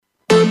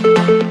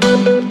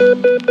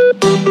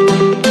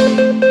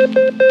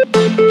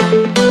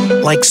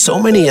Like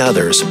so many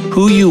others,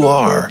 who you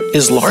are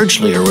is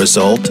largely a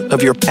result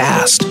of your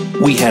past.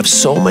 We have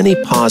so many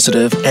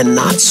positive and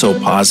not so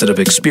positive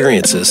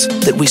experiences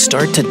that we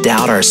start to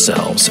doubt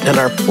ourselves and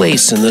our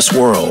place in this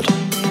world.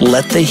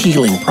 Let the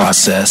healing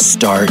process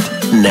start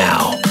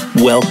now.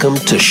 Welcome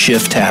to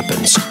Shift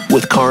Happens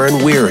with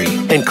Karin Weary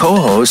and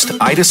co-host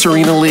Ida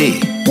Serena Lee.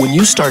 When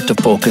you start to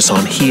focus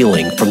on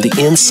healing from the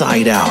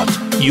inside out,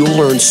 you'll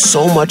learn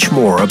so much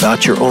more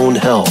about your own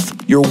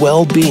health, your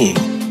well-being,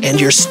 and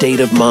your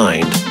state of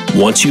mind.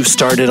 Once you've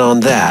started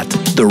on that,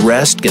 the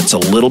rest gets a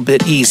little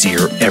bit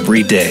easier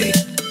every day.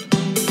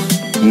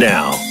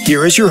 Now,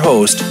 here is your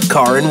host,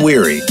 Karin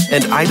Weary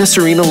and Ida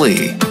Serena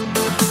Lee.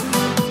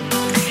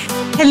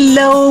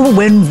 Hello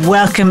and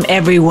welcome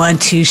everyone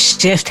to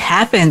Shift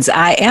Happens.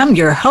 I am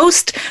your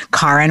host,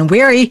 Karin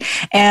Weary,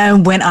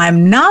 and when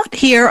I'm not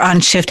here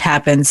on Shift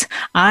Happens,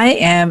 I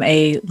am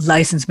a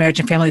licensed marriage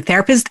and family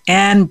therapist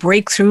and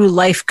breakthrough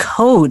life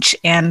coach.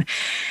 And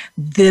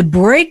the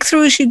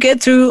breakthroughs you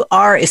get through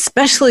are,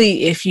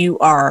 especially if you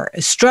are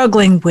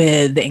struggling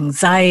with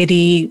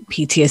anxiety,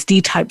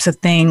 PTSD types of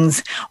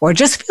things, or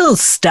just feel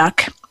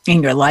stuck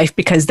in your life,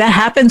 because that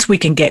happens. We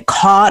can get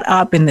caught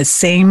up in the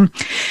same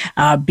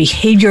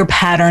behavior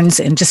patterns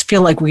and just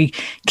feel like we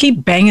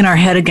keep banging our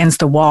head against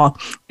the wall.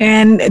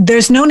 And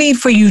there's no need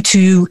for you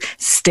to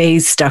stay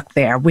stuck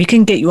there. We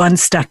can get you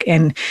unstuck.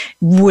 And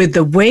with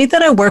the way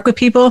that I work with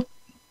people,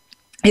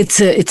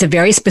 it's a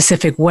very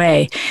specific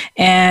way.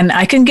 And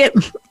I can get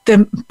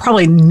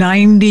probably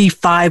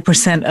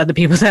 95% of the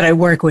people that I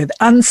work with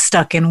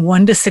unstuck in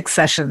 1 to 6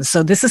 sessions.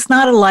 So this is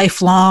not a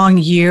lifelong,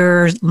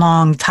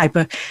 year-long type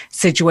of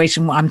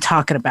situation I'm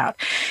talking about.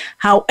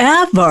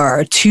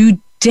 However,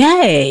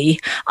 today,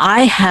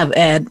 I have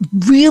a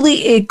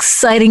really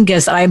exciting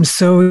guest. I am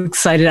so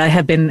excited. I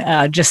have been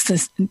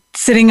just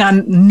sitting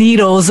on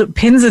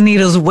pins and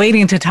needles,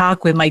 waiting to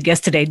talk with my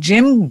guest today,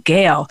 Jim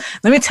Gale.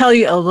 Let me tell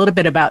you a little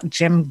bit about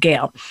Jim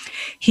Gale.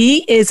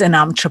 He is an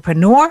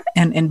entrepreneur,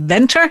 an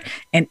inventor,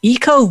 an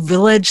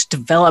eco-village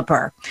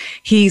developer.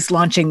 He's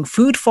launching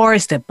Food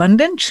Forest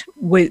Abundance,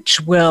 which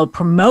will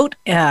promote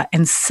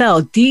and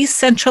sell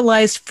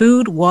decentralized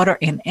food, water,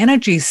 and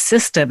energy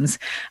systems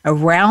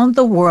around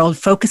the world,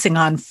 focusing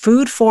on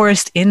food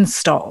forest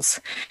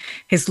installs.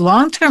 His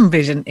long-term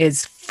vision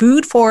is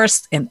food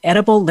forests and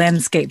edible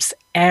landscapes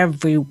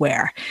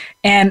everywhere.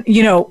 And,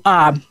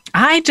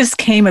 I just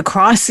came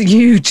across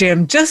you,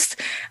 Jim, just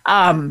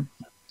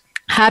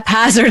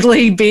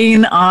haphazardly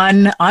being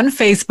on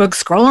Facebook,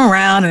 scrolling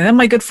around. And then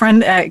my good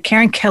friend,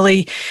 Karen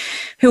Kelly,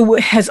 who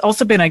has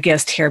also been a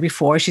guest here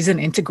before. She's an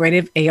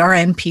integrative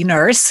ARNP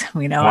nurse.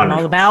 Wonderful. I'm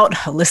all about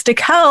holistic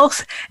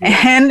health.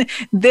 Yeah. And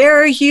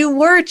there you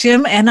were,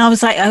 Jim. And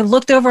I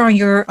looked over on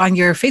your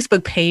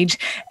Facebook page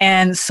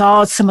and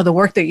saw some of the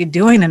work that you're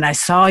doing. And I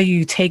saw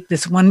you take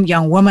this one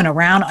young woman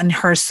around on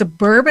her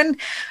suburban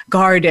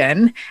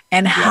garden,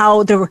 and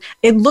how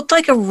it looked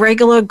like a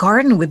regular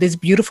garden with these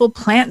beautiful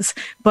plants,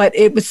 but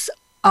it was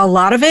a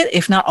lot of it,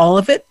 if not all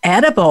of it,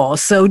 edible.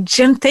 So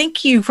Jim,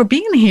 thank you for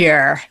being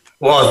here.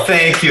 Well,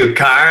 thank you,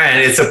 Karin.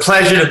 It's a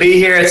pleasure to be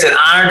here. It's an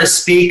honor to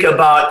speak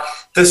about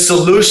the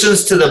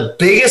solutions to the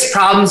biggest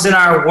problems in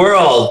our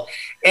world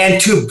and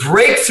to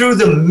break through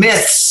the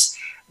myths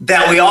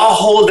that we all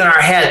hold in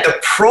our head, the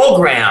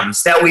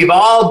programs that we've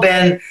all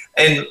been,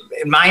 in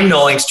my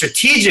knowing,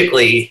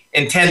 strategically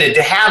intended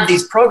to have,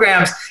 these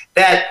programs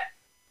that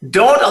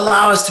don't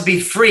allow us to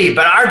be free.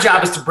 But our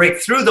job is to break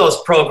through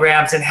those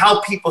programs and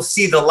help people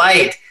see the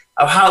light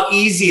of how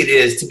easy it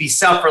is to be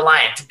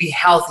self-reliant, to be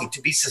healthy,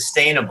 to be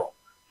sustainable.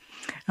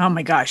 Oh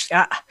my gosh.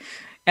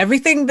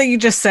 Everything that you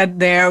just said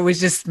there was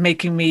just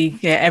making me,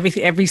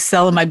 every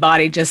cell in my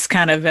body just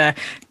kind of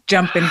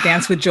jump and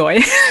dance with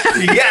joy.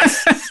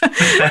 Yes.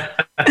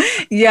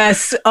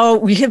 Yes. Oh,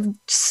 we have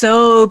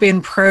so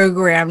been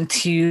programmed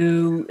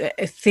to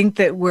think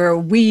that we're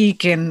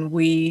weak and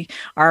we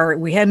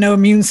had no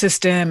immune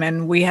system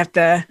and we have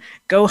to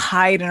go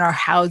hide in our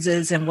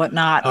houses and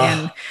whatnot. Oh.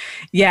 And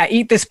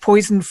eat this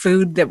poison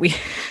food that we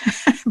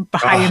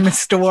buy in the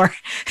store.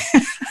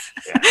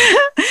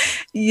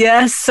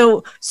 Yes.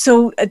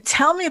 So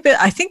tell me a bit.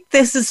 I think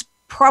this is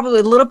probably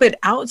a little bit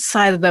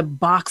outside of the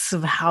box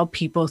of how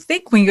people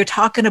think when you're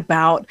talking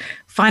about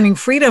finding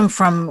freedom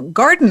from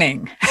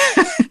gardening.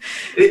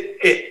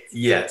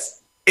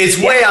 Yes, it's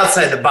way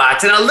outside the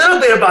box. And a little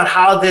bit about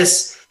how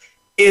this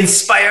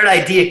inspired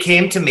idea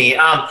came to me.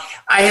 I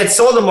had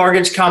sold a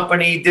mortgage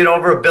company, did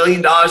over $1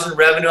 billion in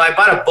revenue. I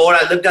bought a boat.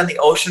 I lived on the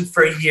ocean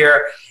for a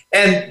year,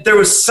 and there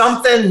was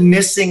something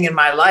missing in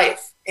my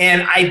life.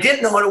 And I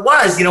didn't know what it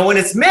was. When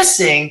it's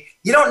missing,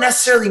 you don't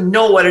necessarily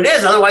know what it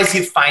is. Otherwise,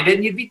 you'd find it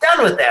and you'd be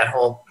done with that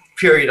whole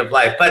period of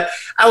life. But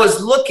I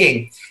was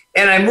looking,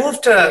 and I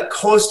moved to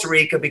Costa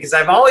Rica because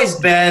I've always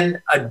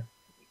been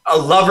a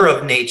lover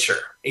of nature.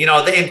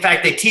 In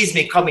fact, they teased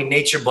me, called me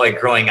Nature Boy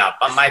growing up.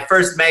 On my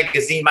first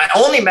magazine, my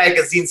only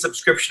magazine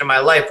subscription in my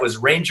life was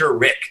Ranger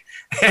Rick.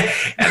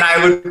 and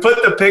I would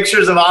put the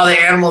pictures of all the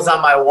animals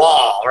on my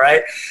wall,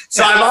 right?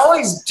 So I've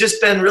always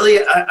just been really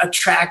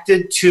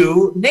attracted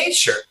to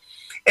nature.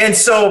 And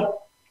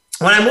so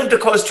when I moved to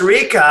Costa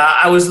Rica,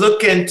 I was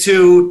looking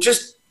to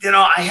just,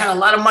 I had a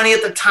lot of money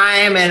at the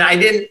time, and I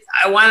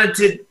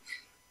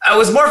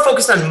was more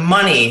focused on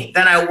money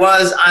than I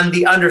was on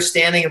the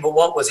understanding of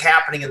what was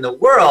happening in the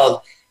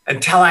world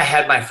until I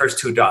had my first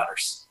two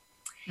daughters.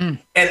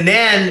 And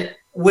then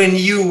when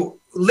you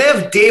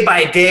live day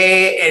by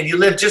day and you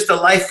live just a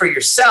life for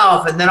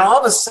yourself, and then all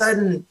of a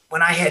sudden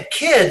when I had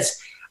kids,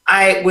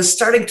 I was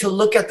starting to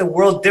look at the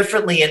world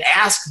differently and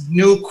ask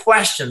new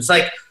questions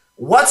like,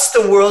 what's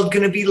the world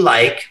going to be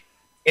like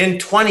in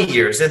 20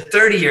 years, in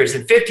 30 years,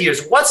 in 50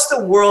 years? What's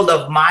the world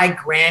of my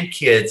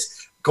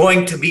grandkids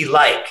going to be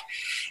like?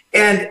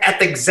 And at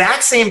the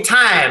exact same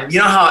time, you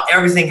know how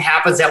everything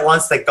happens at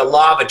once, like the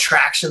law of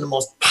attraction, the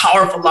most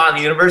powerful law in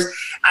the universe?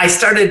 I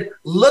started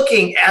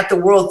looking at the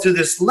world through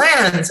this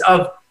lens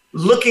of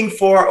looking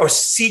for or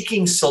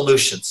seeking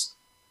solutions.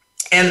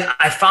 And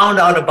I found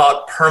out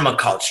about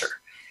permaculture.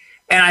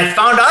 And I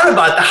found out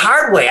about it the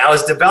hard way. I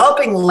was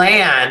developing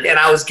land, and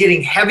I was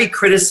getting heavy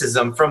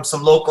criticism from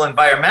some local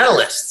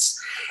environmentalists.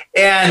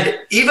 And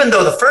even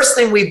though the first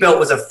thing we built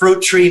was a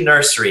fruit tree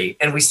nursery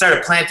and we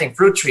started planting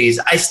fruit trees,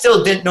 I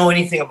still didn't know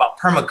anything about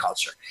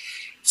permaculture.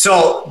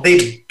 So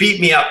they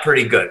beat me up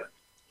pretty good.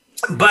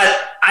 But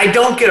I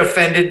don't get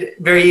offended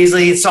very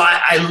easily. So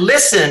I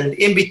listened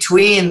in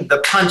between the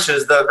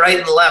punches, the right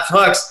and the left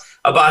hooks,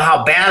 about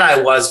how bad I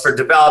was for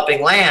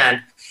developing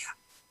land.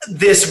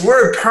 This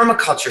word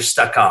permaculture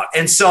stuck out.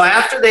 And so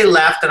after they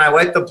left and I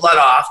wiped the blood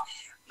off,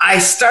 I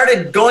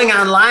started going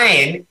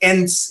online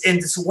and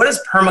so what is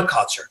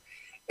permaculture?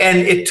 And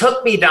it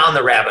took me down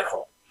the rabbit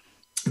hole,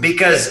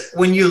 because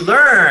when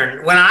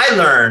I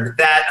learned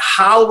that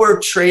how we're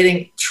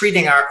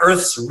treating our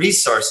Earth's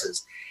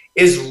resources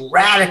is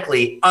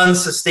radically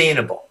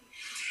unsustainable.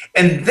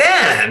 And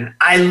then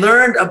I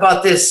learned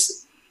about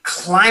this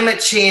climate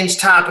change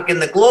topic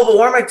and the global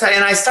warming topic,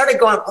 and I started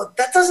going, oh,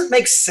 that doesn't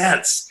make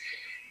sense.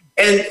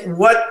 And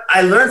what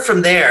I learned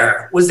from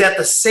there was that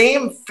the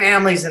same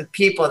families and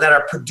people that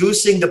are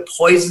producing the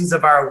poisons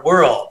of our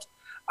world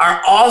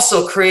are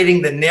also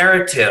creating the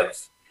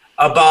narrative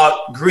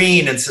about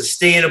green and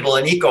sustainable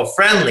and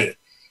eco-friendly.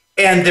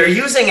 And they're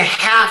using a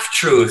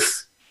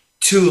half-truth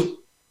to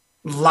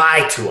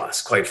lie to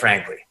us, quite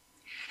frankly.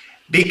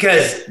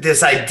 Because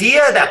this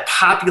idea that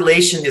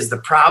population is the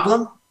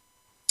problem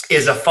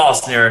is a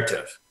false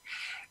narrative.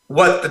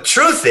 What the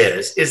truth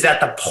is that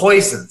the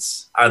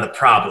poisons are the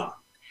problem.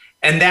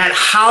 And that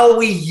how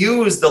we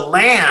use the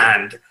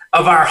land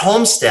of our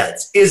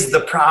homesteads is the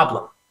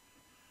problem.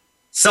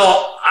 So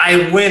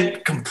I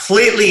went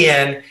completely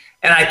in,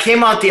 and I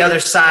came out the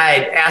other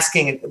side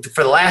asking,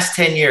 for the last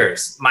 10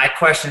 years, my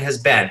question has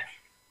been,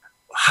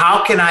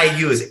 how can I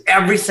use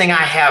everything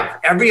I have,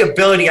 every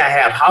ability I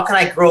have, how can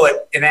I grow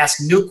it and ask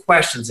new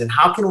questions? And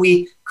how can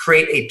we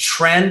create a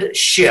trend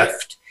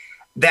shift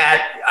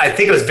that, I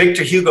think it was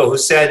Victor Hugo who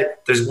said,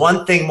 there's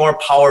one thing more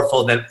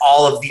powerful than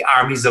all of the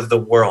armies of the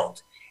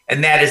world.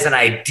 And that is an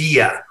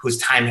idea whose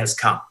time has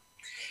come.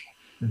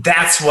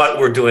 That's what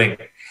we're doing.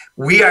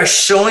 We are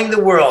showing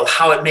the world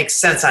how it makes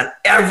sense on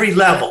every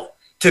level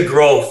to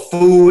grow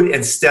food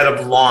instead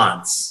of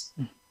lawns.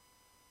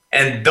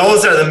 And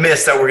those are the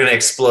myths that we're going to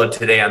explode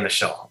today on the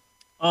show.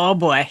 Oh,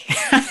 boy.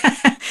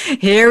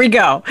 Here we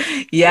go.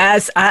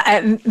 Yes.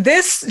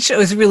 This show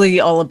is really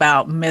all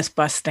about myth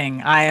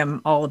busting. I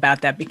am all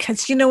about that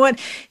because you know what?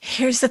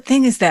 Here's the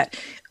thing is that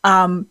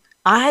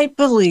I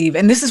believe,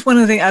 and this is one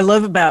of the things I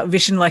love about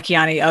Vishen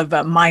Lakhiani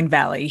of Mind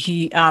Valley.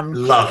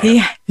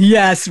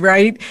 Yes,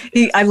 right.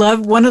 I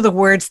love one of the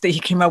words that he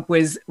came up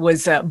with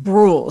was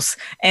brules,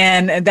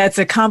 and that's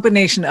a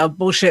combination of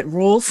bullshit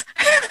rules.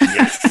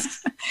 Yes.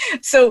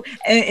 So,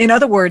 in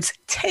other words,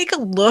 take a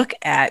look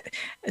at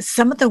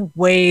some of the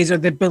ways or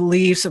the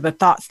beliefs or the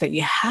thoughts that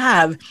you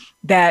have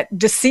that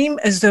just seem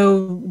as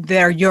though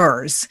they're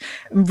yours.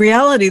 In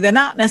reality, they're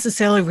not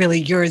necessarily really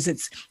yours.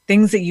 It's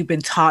things that you've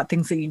been taught,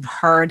 things that you've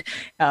heard,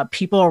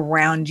 people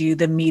around you,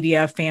 the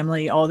media,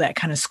 family, all that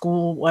kind of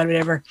school,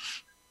 whatever.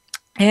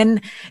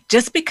 And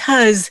just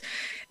because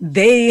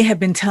they have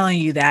been telling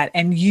you that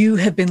and you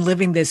have been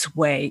living this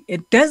way,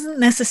 it doesn't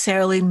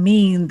necessarily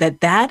mean that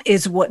that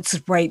is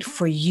what's right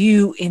for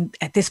you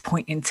at this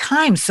point in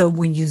time. So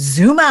when you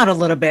zoom out a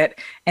little bit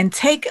and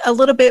take a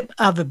little bit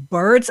of a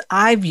bird's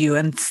eye view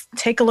and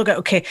take a look at,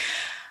 okay,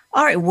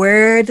 all right,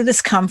 where did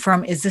this come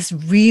from? Is this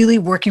really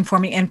working for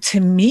me? And to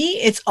me,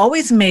 it's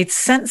always made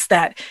sense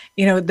that,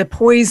 the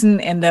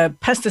poison and the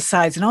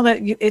pesticides and all that,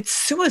 it's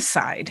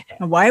suicide.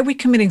 And why are we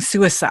committing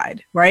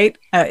suicide, right?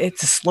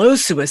 It's a slow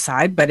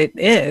suicide, but it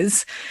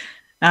is.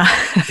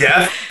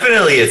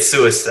 Definitely it's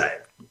suicide.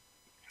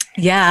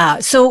 Yeah.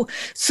 So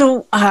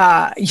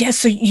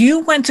you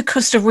went to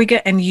Costa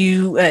Rica and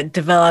you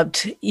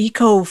developed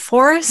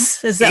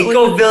eco-forests? Is that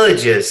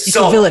eco-villages.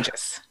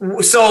 Eco-villages.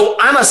 So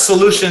I'm a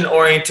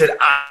solution-oriented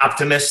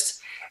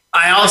optimist.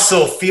 I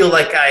also feel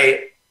like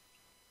I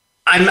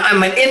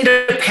I'm an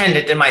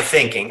independent in my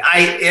thinking.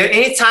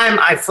 Anytime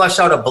I flush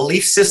out a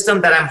belief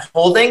system that I'm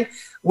holding,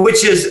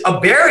 which is a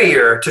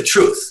barrier to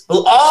truth.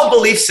 Well, all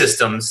belief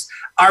systems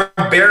are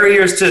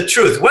barriers to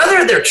truth.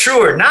 Whether they're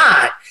true or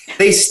not,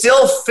 they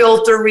still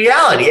filter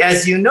reality,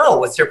 as you know,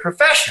 with your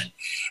profession.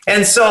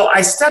 And so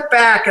I step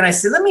back and I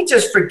say, let me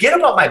just forget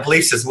about my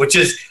belief system, which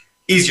is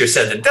easier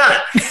said than done.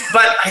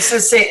 But I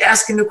started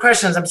asking new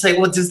questions. I'm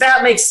saying, well, does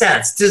that make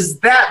sense? Does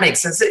that make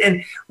sense?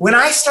 And when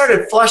I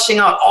started flushing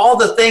out all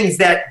the things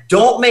that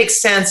don't make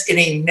sense in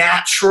a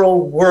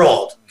natural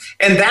world,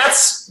 and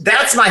that's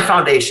my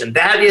foundation.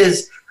 That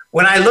is,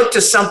 when I look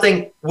to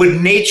something,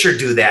 would nature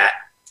do that?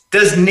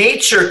 Does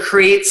nature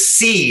create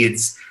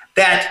seeds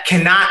that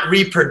cannot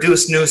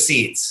reproduce new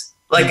seeds,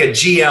 like a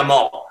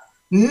GMO?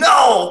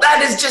 No,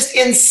 that is just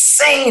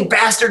insane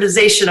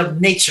bastardization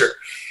of nature.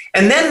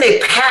 And then they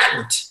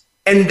patent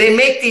and they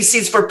make these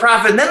seeds for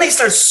profit. And then they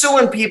start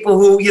suing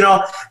people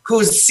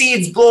whose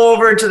seeds blow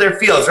over into their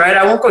fields, right?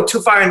 I won't go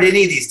too far into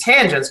any of these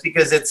tangents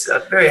because it's a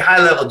very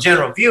high level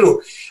general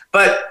view.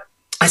 But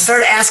I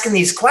started asking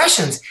these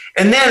questions.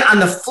 And then on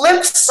the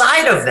flip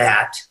side of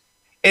that,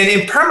 and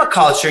in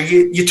permaculture,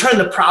 you turn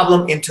the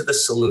problem into the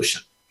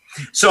solution.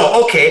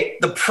 So, okay,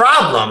 the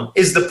problem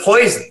is the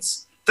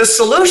poisons. The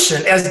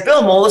solution, as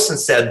Bill Mollison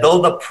said, though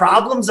the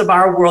problems of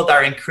our world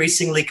are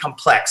increasingly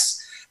complex,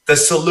 the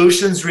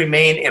solutions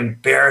remain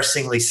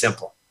embarrassingly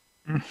simple.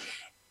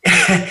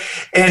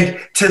 And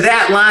to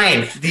that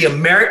line, the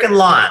American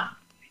lawn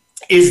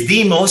is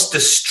the most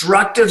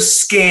destructive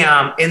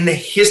scam in the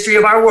history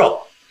of our world.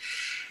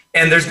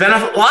 And there's been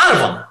a lot of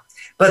them,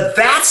 but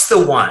that's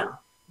the one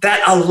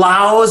that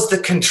allows the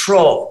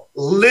control,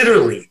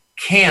 literally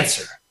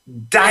cancer,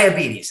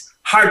 diabetes,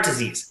 heart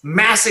disease,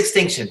 mass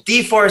extinction,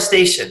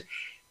 deforestation,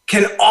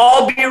 can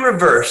all be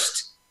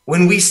reversed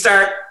when we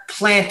start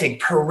planting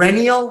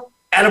perennial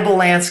edible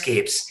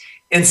landscapes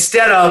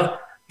instead of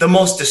the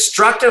most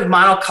destructive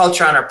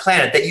monoculture on our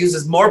planet that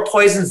uses more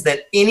poisons than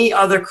any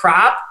other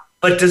crop,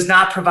 but does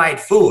not provide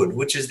food,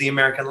 which is the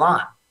American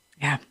lawn.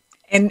 Yeah.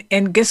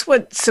 And guess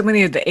what so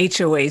many of the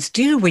HOAs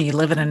do when you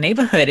live in a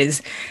neighborhood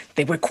is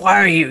they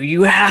require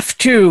you have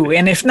to.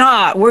 And if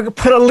not, we're going to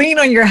put a lien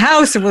on your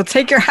house and we'll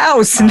take your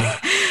house.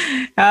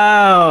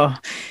 Oh,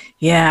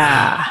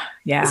 yeah.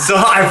 Yeah. So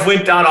I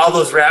went down all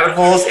those rabbit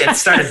holes and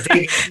started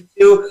digging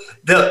into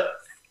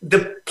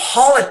the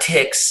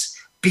politics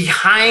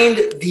behind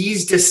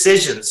these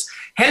decisions.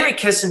 Henry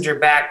Kissinger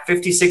back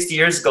 50, 60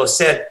 years ago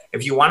said,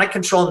 if you want to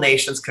control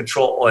nations,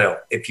 control oil.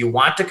 If you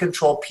want to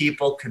control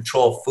people,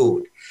 control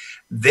food.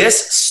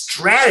 This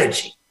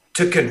strategy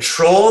to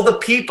control the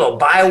people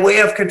by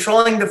way of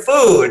controlling the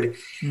food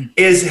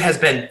has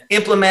been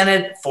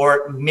implemented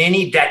for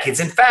many decades.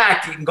 In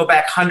fact, you can go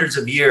back hundreds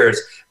of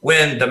years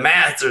when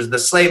the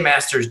slave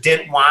masters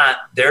didn't want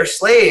their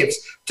slaves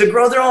to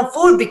grow their own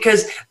food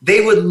because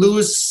they would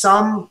lose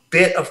some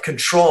bit of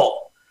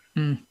control.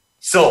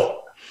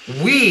 So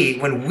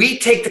when we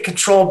take the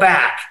control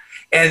back,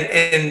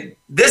 and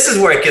this is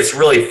where it gets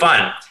really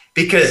fun.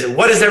 Because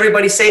what does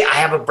everybody say? I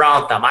have a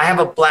brown thumb. I have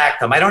a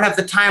black thumb. I don't have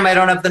the time. I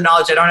don't have the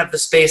knowledge. I don't have the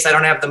space. I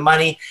don't have the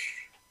money.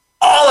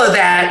 All of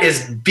that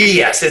is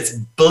BS. It's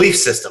belief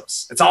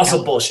systems. It's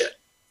also bullshit.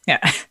 Yeah.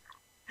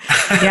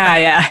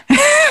 Yeah.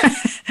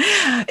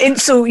 And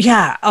so,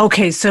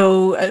 okay.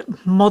 So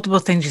multiple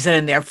things you said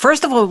in there.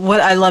 First of all,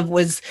 what I love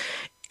was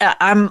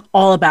I'm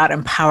all about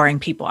empowering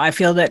people. I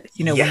feel that,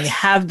 when you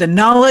have the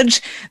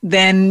knowledge,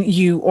 then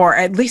or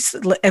at least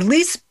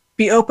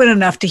be open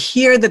enough to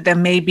hear that there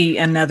may be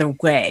another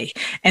way.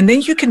 And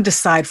then you can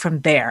decide from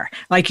there.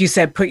 Like you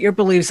said, put your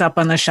beliefs up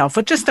on the shelf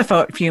for just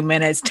a few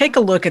minutes. Take a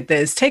look at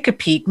this, take a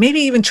peek, maybe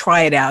even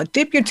try it out,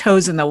 dip your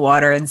toes in the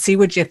water and see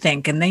what you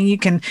think. And then you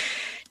can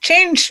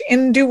change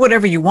and do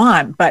whatever you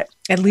want, but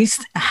at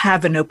least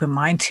have an open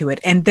mind to it.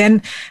 And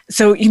then,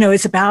 so,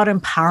 it's about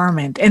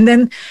empowerment. And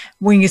then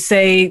when you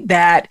say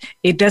that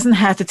it doesn't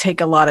have to take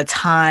a lot of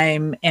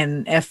time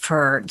and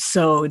effort.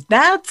 So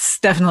that's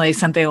definitely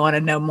something I want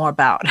to know more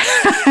about.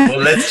 Well,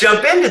 let's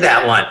jump into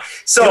that one.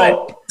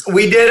 So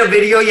we did a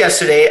video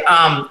yesterday.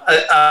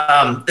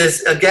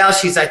 This gal,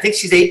 I think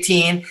she's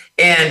 18,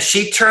 and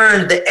she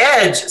turned the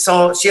edge.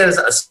 So she has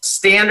a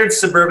standard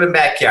suburban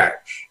backyard.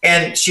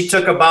 And she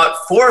took about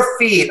 4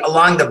 feet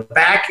along the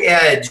back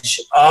edge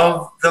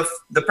of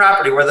the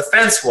property where the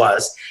fence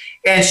was.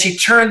 And she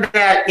turned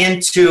that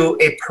into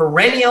a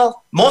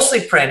perennial, mostly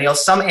perennial,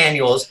 some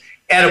annuals,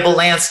 edible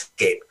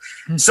landscape.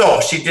 So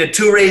she did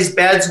 2 raised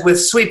beds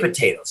with sweet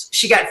potatoes.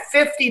 She got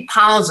 50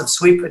 pounds of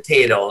sweet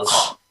potatoes,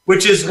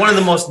 which is one of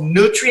the most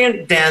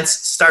nutrient-dense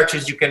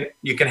starches you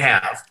can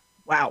have.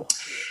 Wow.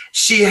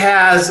 She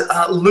has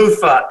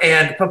loofah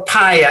and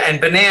papaya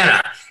and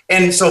banana.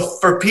 And so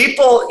for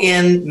people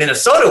in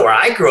Minnesota, where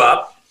I grew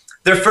up,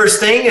 their first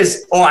thing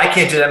is, I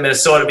can't do that in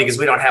Minnesota because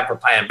we don't have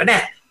papaya and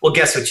banana. Well,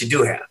 guess what you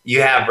do have?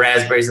 You have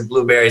raspberries and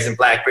blueberries and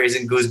blackberries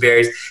and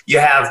gooseberries. You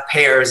have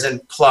pears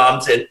and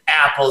plums and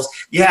apples.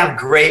 You have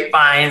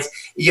grapevines.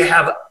 You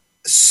have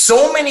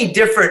so many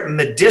different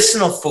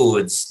medicinal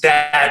foods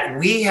that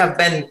we have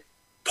been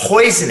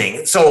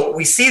poisoning. So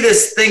we see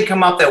this thing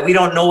come up that we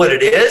don't know what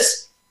it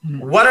is.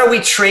 What are we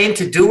trained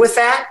to do with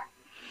that?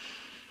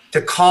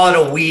 To call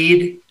it a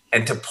weed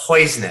and to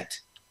poison it.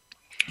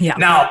 Yeah.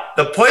 Now,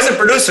 the poison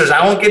producers,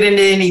 I won't get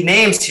into any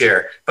names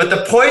here, but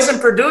the poison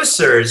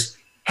producers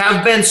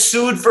have been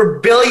sued for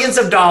billions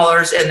of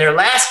dollars, and their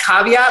last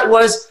caveat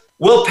was,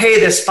 we'll pay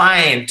this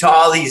fine to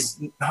all these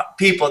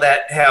people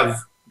that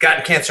have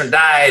gotten cancer and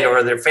died,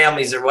 or their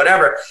families or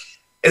whatever,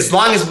 as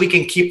long as we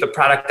can keep the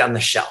product on the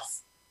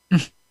shelf.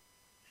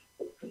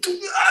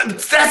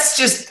 That's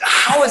just,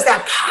 how is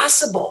that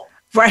possible?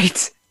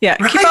 Right. Yeah.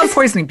 Right? Keep on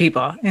poisoning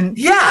people. And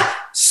yeah.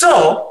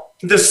 So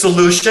the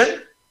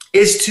solution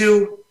is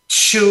to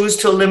choose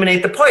to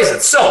eliminate the poison.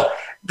 So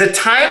the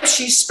time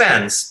she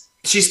spends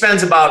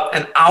about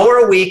an hour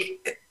a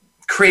week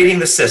creating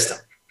the system.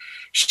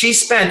 She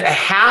spent a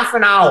half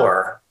an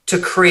hour to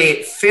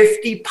create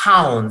 50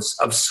 pounds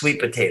of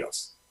sweet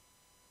potatoes.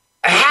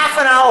 A half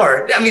an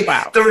hour. I mean,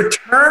 wow. The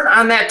return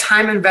on that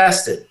time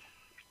invested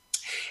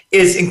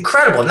is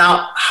incredible.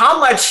 Now, how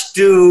much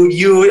do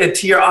you, and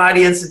to your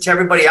audience and to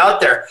everybody out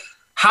there,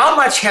 how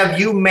much have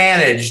you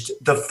managed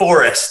the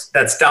forest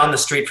that's down the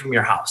street from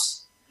your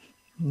house?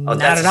 Oh,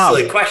 that's a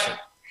silly question.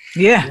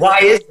 Yeah. Why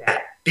is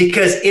that?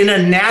 Because in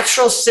a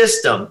natural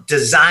system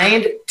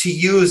designed to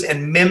use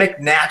and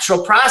mimic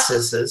natural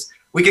processes,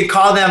 we can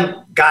call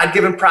them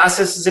God-given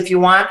processes if you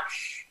want,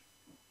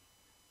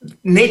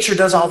 nature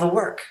does all the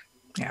work.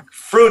 Yeah.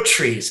 Fruit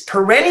trees,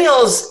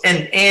 perennials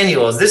and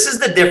annuals. This is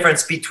the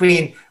difference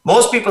between,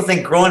 most people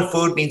think growing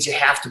food means you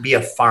have to be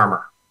a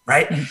farmer,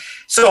 right? Mm-hmm.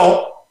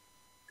 So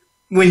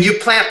when you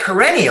plant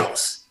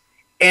perennials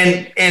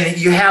and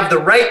you have the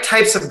right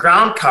types of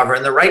ground cover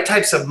and the right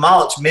types of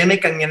mulch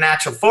mimicking a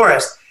natural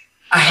forest,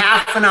 a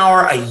half an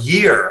hour a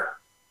year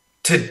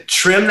to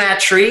trim that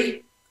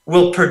tree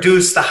will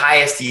produce the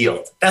highest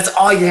yield. That's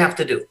all you have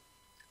to do.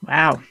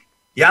 Wow.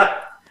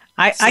 Yep.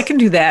 I can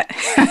do that.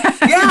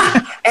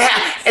 Yeah.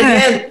 And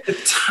then the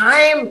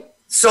time,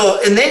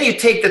 and then you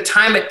take the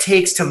time it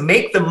takes to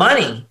make the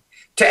money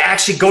to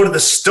actually go to the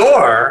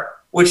store,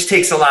 which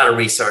takes a lot of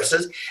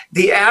resources.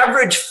 The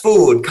average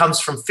food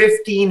comes from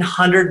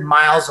 1,500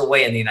 miles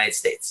away in the United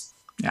States.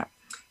 Yeah.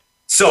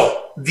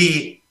 So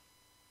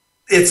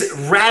it's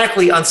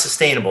radically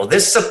unsustainable.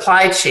 This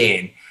supply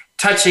chain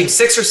touching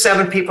 6 or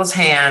 7 people's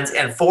hands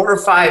and 4 or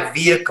 5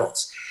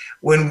 vehicles.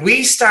 When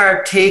we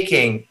start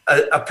taking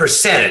a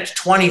percentage,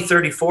 20,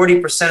 30,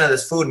 40% of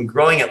this food and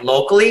growing it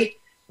locally,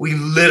 we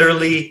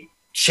literally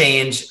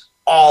change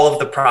all of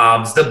the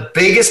problems, the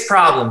biggest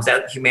problems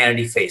that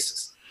humanity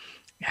faces.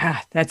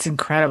 Yeah, that's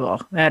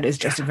incredible. That is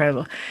just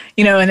incredible.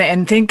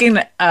 And thinking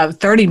of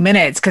 30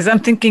 minutes, because I'm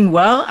thinking,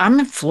 well, I'm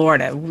in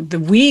Florida. The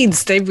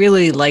weeds, they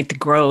really like to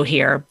grow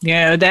here.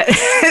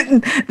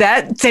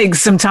 That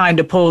takes some time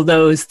to pull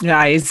those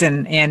guys.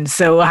 And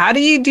so how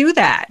do you do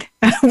that?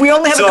 We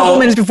only have a couple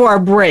minutes before our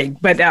break.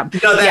 But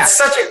that's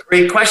such a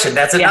great question.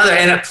 That's another.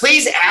 Yeah. And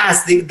please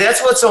ask.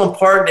 That's what's so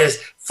important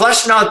is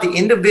fleshing out the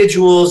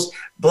individual's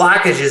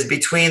blockages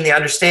between the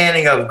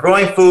understanding of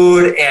growing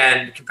food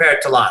and compare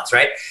it to lawns,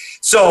 right?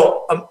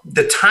 So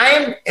the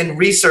time and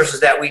resources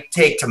that we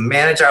take to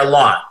manage our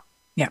lawn,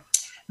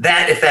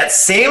 that if that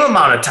same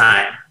amount of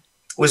time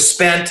was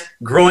spent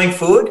growing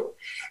food,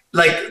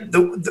 like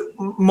the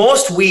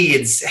most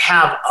weeds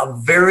have a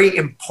very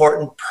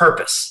important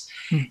purpose.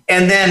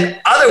 And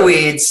then other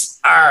weeds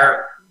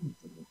are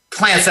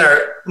plants that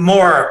are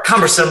more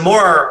cumbersome,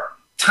 more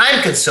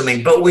time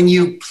consuming. But when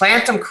you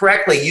plant them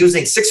correctly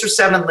using 6 or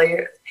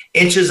 7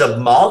 inches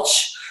of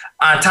mulch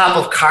on top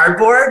of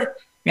cardboard,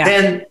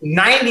 then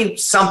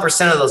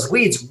 90% of those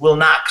weeds will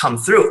not come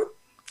through.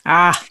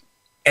 And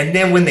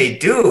then when they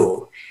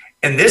do,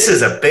 and this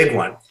is a big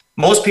one,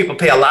 most people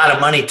pay a lot of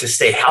money to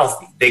stay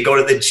healthy. They go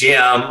to the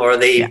gym or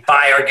they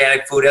buy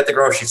organic food at the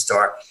grocery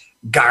store.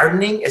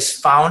 Gardening is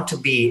found to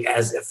be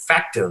as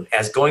effective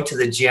as going to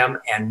the gym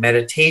and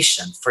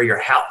meditation for your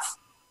health.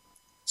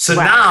 So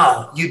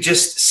now you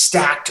just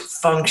stacked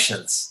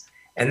functions.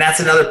 And that's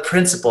another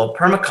principle of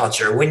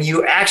permaculture. When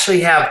you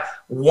actually have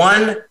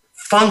one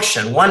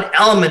function, one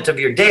element of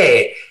your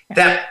day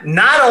that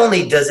not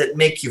only does it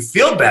make you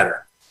feel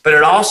better, but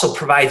it also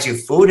provides you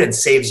food and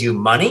saves you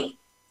money.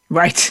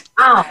 Right.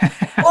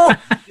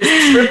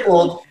 Just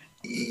tripled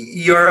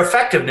your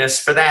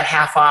effectiveness for that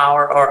half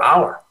hour or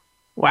hour.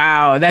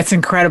 Wow, that's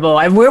incredible.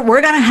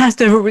 We're going to have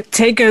to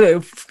take a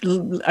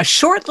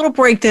short little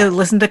break to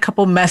listen to a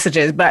couple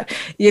messages, but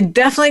you're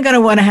definitely going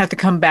to want to have to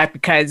come back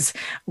because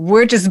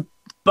we're just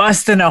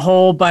busting a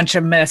whole bunch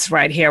of myths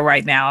right here,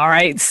 right now. All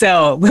right.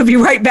 So we'll be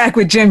right back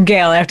with Jim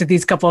Gale after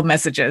these couple of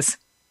messages.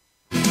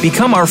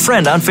 Become our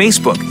friend on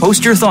Facebook.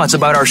 Post your thoughts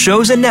about our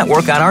shows and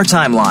network on our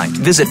timeline.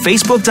 Visit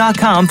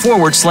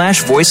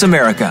facebook.com/Voice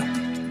America.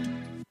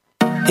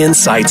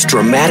 Insight's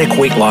dramatic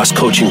weight loss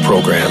coaching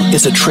program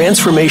is a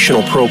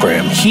transformational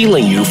program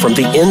healing you from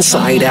the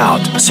inside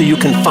out so you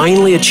can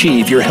finally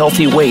achieve your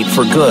healthy weight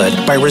for good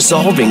by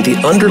resolving the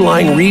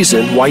underlying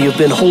reason why you've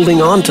been holding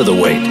on to the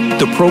weight.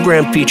 The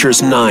program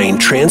features 9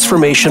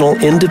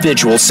 transformational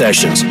individual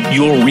sessions.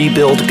 You'll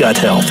rebuild gut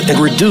health and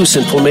reduce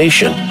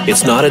inflammation.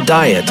 It's not a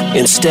diet.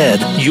 Instead,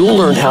 you'll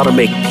learn how to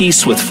make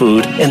peace with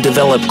food and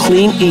develop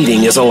clean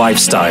eating as a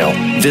lifestyle.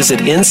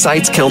 Visit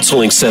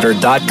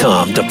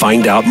InsightsCounselingCenter.com to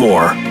find out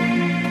more.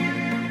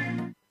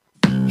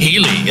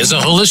 Healy is a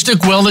holistic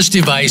wellness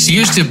device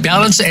used to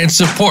balance and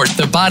support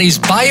the body's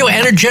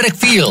bioenergetic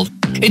field.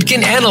 It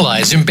can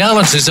analyze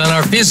imbalances on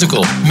our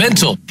physical,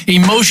 mental,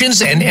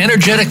 emotions, and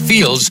energetic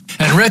fields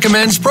and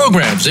recommends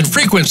programs and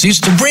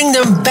frequencies to bring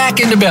them back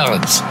into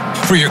balance.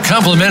 For your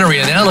complimentary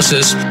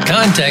analysis,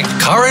 contact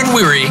Karen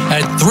Weary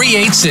at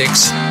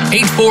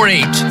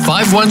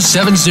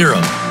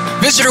 386-848-5170.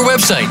 Visit her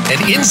website at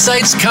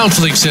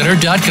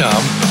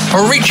InsightsCounselingCenter.com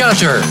or reach out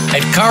to her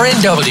at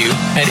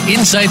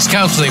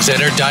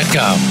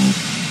KarenW@InsightsCounselingCenter.com.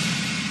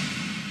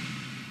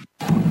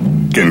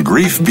 Can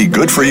grief be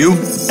good for you?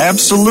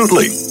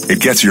 Absolutely. It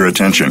gets your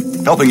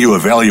attention, helping you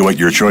evaluate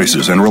your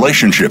choices and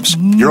relationships.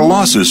 Your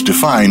losses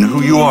define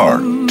who you are.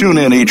 Tune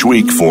in each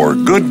week for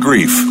Good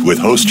Grief with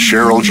host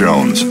Cheryl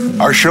Jones.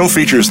 Our show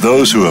features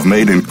those who have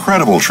made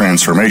incredible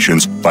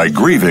transformations by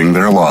grieving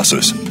their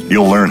losses.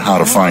 You'll learn how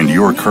to find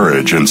your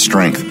courage and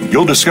strength.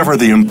 You'll discover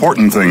the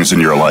important things in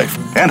your life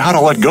and how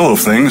to let go of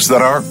things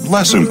that are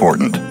less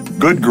important.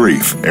 Good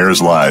Grief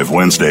airs live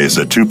Wednesdays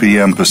at 2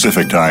 p.m.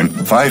 Pacific Time,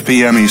 5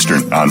 p.m.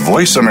 Eastern on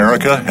Voice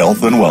America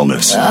Health and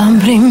Wellness.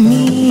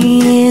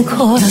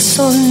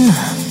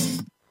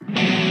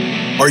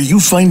 Are you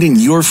finding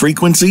your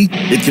frequency?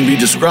 It can be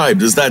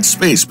described as that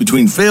space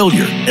between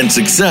failure and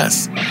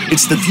success.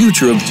 It's the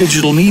future of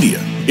digital media.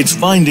 It's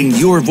finding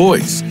your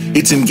voice.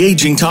 It's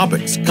engaging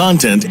topics,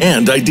 content,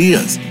 and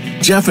ideas.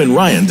 Jeff and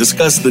Ryan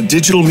discuss the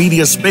digital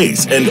media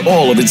space and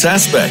all of its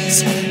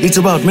aspects. It's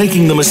about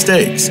making the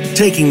mistakes,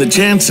 taking the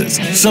chances,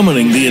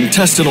 summoning the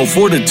intestinal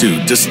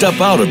fortitude to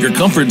step out of your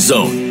comfort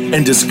zone,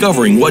 and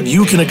discovering what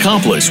you can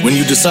accomplish when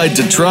you decide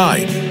to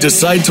try,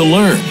 decide to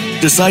learn,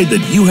 decide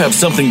that you have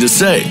something to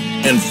say,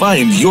 and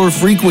find your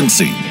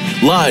frequency.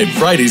 Live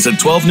Fridays at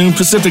 12 noon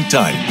Pacific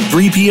Time,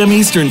 3 p.m.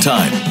 Eastern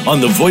Time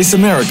on the Voice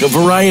America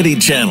Variety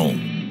Channel.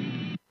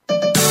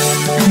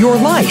 Your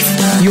life,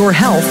 your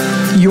health,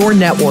 your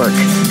network.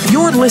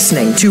 You're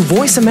listening to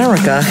Voice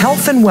America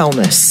Health and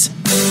Wellness.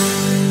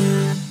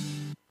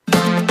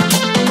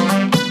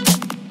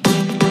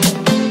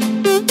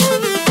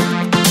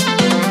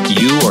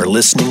 You are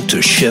listening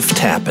to Shift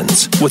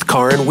Happens with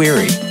Karen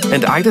Weary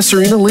and Ida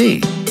Serena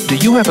Lee. Do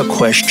you have a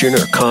question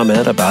or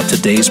comment about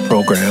today's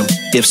program?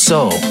 If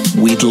so,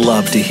 we'd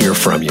love to hear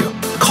from you.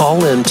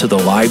 Call in to the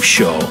live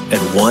show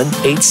at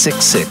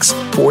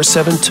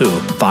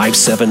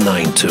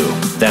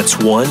 1-866-472-5792. That's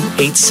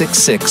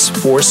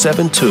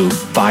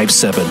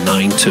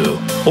 1-866-472-5792.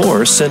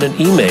 Or send an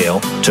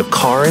email to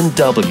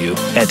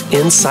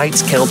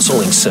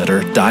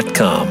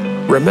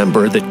KarenW@InsightsCounselingCenter.com.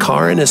 Remember that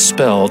Karen is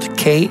spelled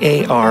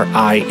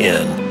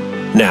Karin.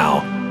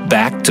 Now,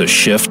 back to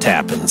Shift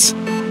Happens.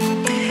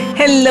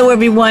 Hello,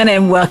 everyone,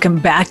 and welcome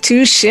back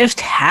to Shift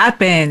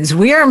Happens.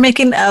 We are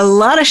making a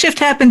lot of shift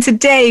happen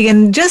today.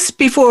 And just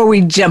before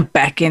we jump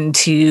back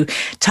into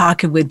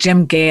talking with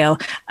Jim Gale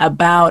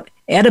about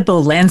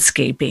edible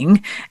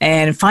landscaping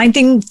and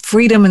finding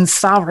freedom and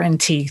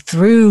sovereignty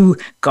through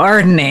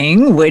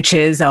gardening, which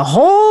is a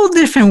whole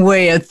different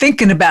way of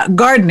thinking about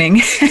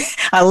gardening.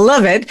 I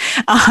love it.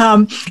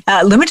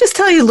 Let me just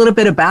tell you a little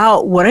bit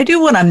about what I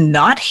do when I'm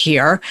not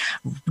here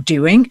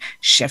doing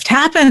Shift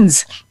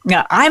Happens.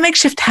 Now, I make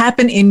shift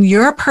happen in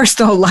your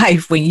personal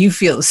life when you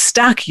feel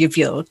stuck, you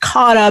feel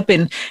caught up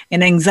in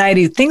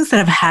anxiety, things that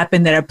have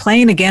happened that are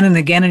playing again and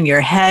again in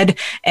your head,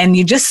 and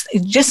you just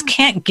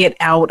can't get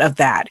out of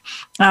that.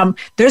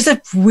 There's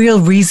a real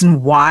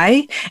reason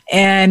why,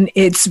 and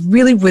it's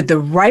really with the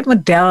right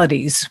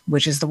modalities,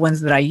 which is the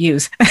ones that I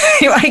use,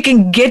 I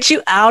can get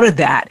you out of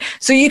that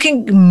so you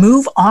can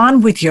move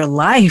on with your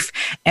life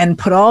and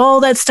put all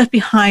that stuff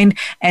behind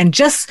and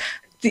just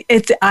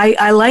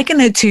I liken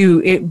it to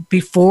it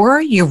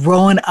before you're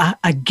rowing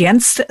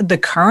against the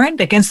current,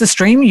 against the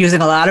stream,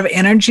 using a lot of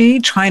energy,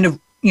 trying to,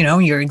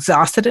 you're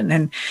exhausted and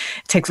it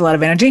takes a lot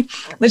of energy.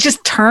 Let's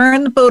just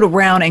turn the boat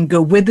around and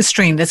go with the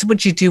stream. That's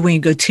what you do when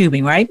you go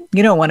tubing, right?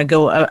 You don't want to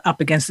go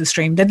up against the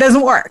stream. That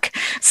doesn't work.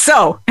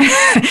 So,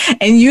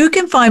 and you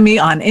can find me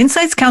on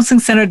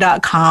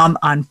InsightsCounselingCenter.com,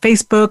 on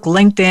Facebook,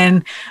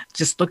 LinkedIn.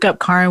 Just look up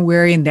Karen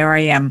Weary and there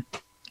I am.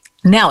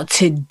 Now,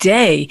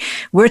 today,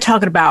 we're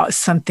talking about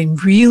something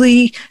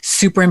really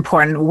super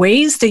important,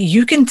 ways that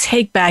you can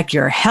take back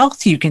your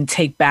health, you can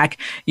take back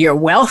your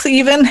wealth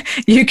even,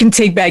 you can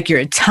take back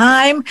your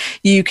time,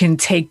 you can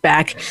take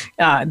back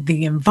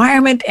the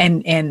environment,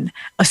 and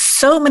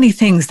so many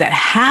things that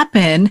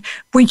happen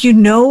when you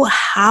know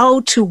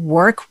how to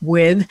work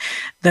with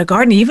the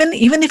garden, even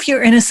if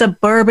you're in a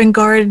suburban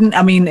garden,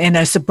 in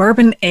a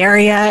suburban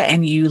area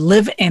and you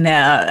live in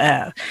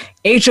a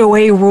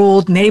HOA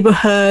ruled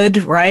neighborhood,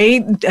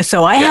 right?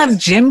 So I have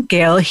Jim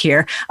Gale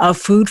here of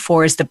Food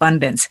Forest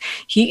Abundance.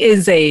 He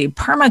is a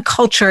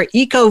permaculture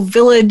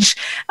eco-village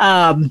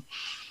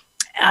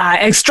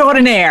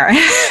extraordinaire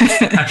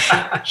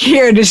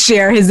here to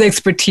share his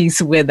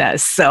expertise with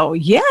us. So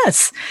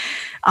yes,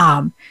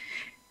 go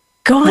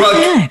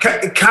ahead.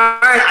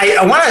 Karen,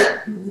 I want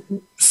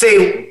to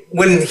say,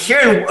 when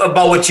hearing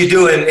about what you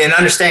do and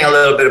understanding a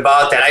little bit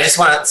about that, I just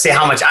want to say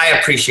how much I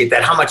appreciate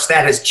that, how much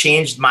that has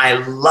changed my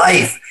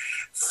life.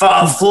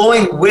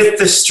 Flowing with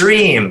the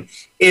stream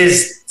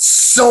is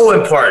so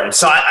important.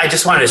 So I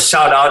just wanted to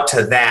shout out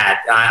to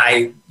that.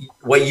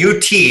 What you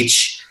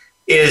teach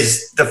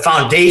is the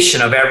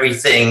foundation of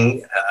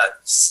everything,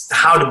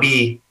 how to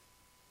be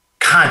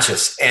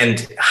conscious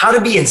and how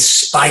to be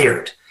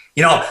inspired.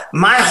 You know,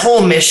 my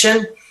whole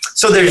mission,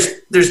 so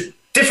there's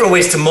different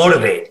ways to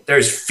motivate.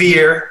 There's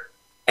fear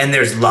and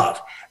there's love.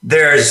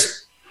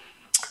 There's,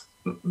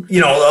 a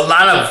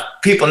lot of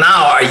people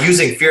now are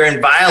using fear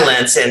and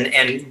violence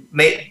and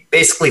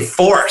basically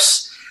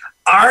force.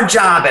 Our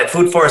job at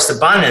Food Forest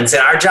Abundance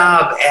and our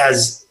job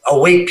as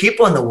awake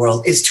people in the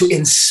world is to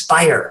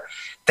inspire.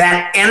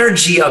 That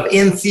energy of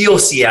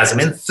enthusiasm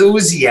is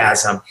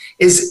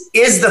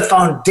the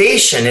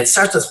foundation. It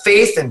starts with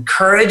faith and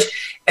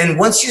courage. And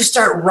once you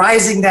start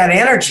rising that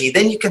energy,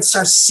 then you can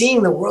start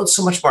seeing the world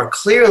so much more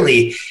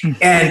clearly.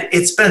 And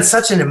it's been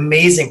such an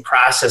amazing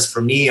process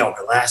for me over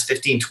the last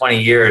 15,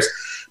 20 years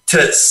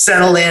to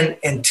settle in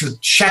and to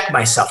check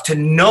myself, to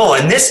know.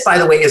 And this, by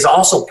the way, is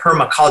also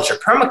permaculture.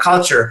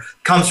 Permaculture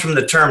comes from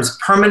the terms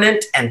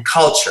permanent and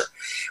culture,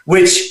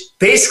 which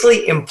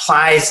basically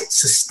implies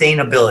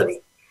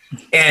sustainability.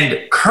 And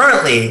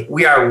currently,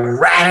 we are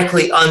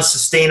radically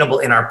unsustainable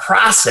in our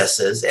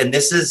processes. And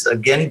this is,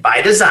 again,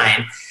 by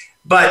design.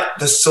 But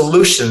the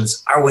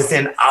solutions are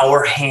within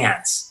our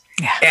hands.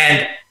 Yeah.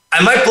 And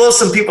I might blow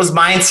some people's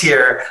minds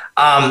here,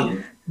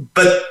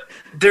 but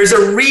there's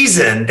a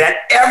reason that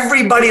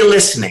everybody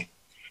listening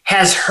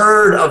has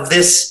heard of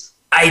this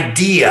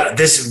idea,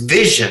 this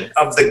vision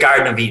of the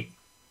Garden of Eden,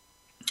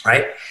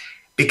 right?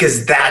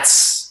 Because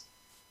that's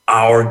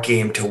our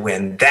game to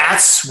win.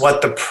 That's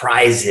what the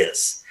prize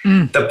is.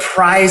 The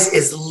prize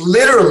is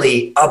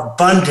literally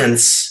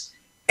abundance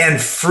and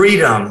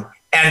freedom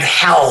and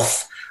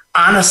health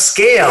on a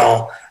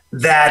scale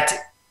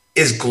that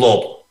is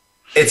global.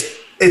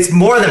 It's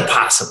more than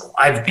possible.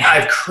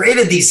 I've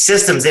created these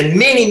systems, and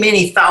many,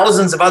 many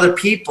thousands of other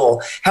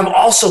people have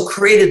also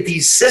created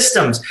these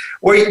systems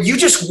where you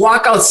just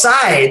walk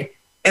outside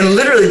and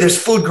literally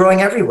there's food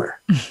growing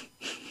everywhere. Isn't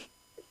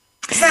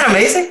that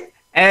amazing?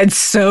 It's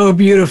so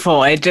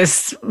beautiful. It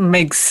just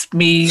makes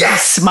me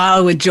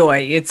smile with joy.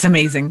 It's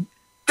amazing.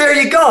 There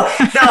you go.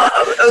 Now,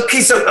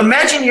 okay, so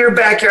imagine your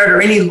backyard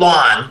or any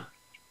lawn,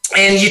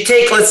 and you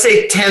take, let's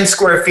say, 10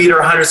 square feet or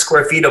 100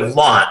 square feet of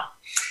lawn.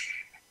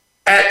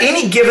 At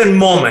any given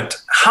moment,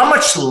 how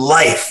much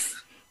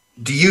life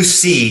do you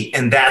see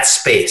in that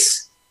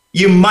space?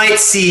 You might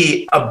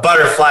see a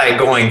butterfly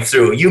going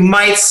through. You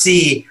might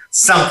see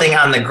something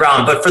on the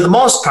ground. But for the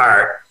most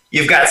part,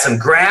 you've got some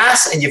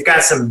grass and you've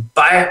got some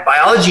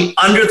biology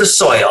under the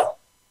soil,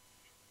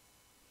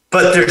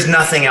 but there's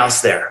nothing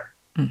else there.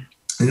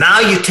 Now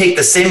you take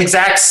the same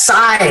exact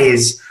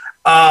size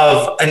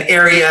of an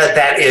area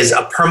that is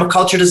a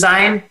permaculture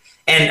design,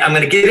 and I'm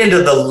going to get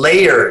into the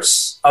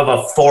layers of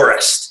a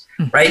forest,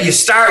 right? You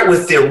start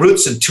with the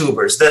roots and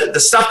tubers, the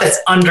stuff that's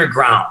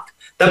underground,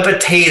 the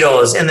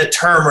potatoes and the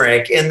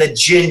turmeric and the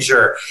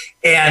ginger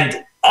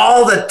and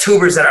all the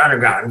tubers that are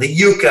underground, the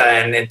yucca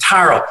and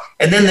taro.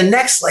 And then the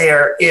next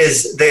layer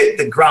is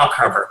the ground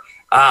cover,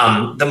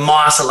 the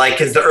moss,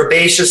 is the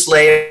herbaceous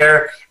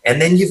layer. And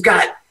then you've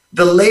got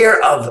the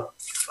layer of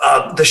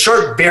the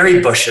short berry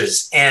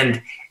bushes,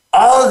 and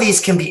all of these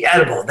can be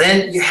edible.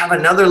 Then you have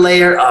another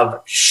layer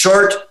of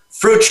short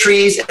fruit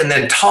trees and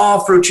then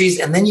tall fruit trees,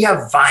 and then you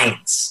have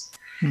vines.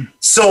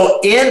 So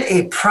in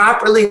a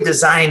properly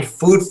designed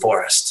food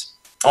forest,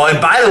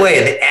 and by the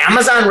way, the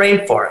Amazon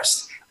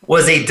rainforest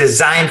was a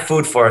designed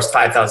food forest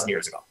 5,000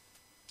 years ago.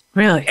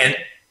 Really? And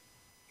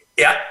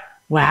yeah.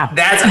 Wow.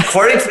 That's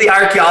according to the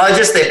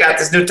archaeologists. They've got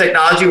this new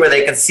technology where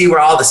they can see where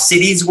all the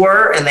cities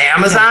were in the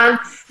Amazon.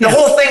 The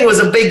whole thing was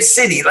a big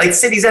city, like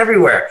cities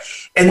everywhere.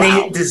 And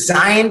they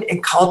designed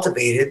and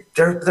cultivated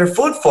their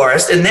food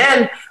forest. And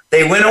then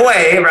they went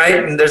away,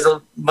 right? And there's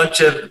a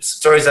bunch of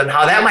stories on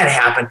how that might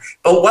happen.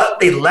 But what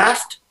they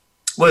left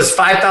was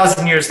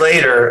 5,000 years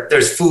later,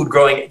 there's food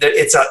growing.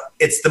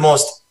 It's the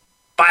most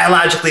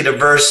biologically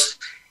diverse,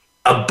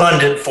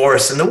 abundant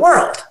forest in the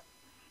world.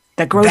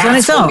 That grows on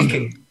its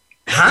own.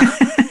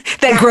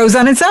 That grows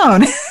on its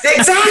own.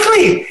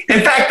 Exactly.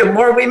 In fact, the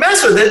more we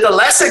mess with it, the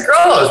less it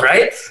grows,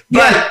 right?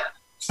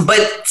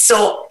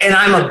 And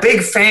I'm a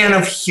big fan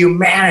of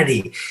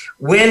humanity.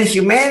 When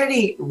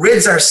humanity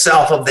rids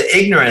ourselves of the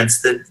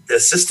ignorance, the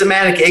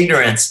systematic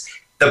ignorance,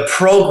 the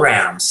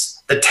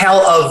programs, the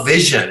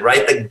television,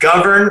 right? The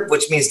govern,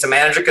 which means to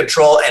manage or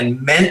control,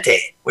 and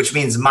mentate, which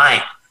means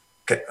mind.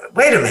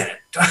 Wait a minute.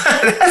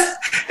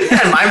 Isn't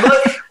that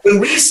mind-blowing? When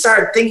we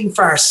start thinking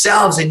for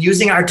ourselves and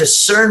using our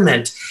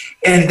discernment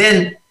and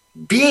then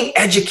being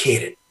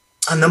educated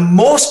on the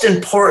most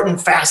important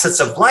facets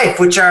of life,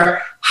 which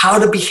are how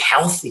to be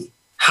healthy,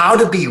 how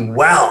to be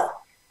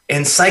well,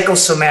 and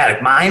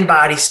psychosomatic, mind,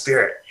 body,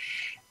 spirit.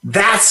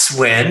 That's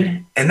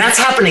when, and that's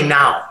happening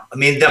now. I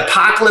mean, the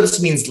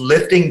apocalypse means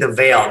lifting the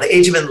veil, the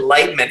age of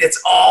enlightenment.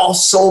 It's all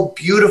so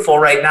beautiful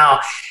right now.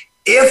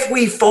 If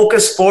we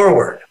focus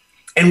forward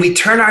and we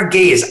turn our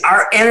gaze,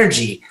 our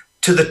energy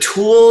to the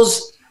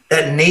tools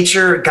that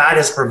nature, God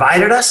has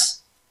provided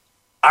us,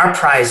 our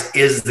prize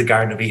is the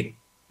Garden of Eden.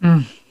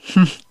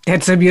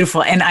 That's so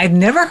beautiful. And I've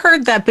never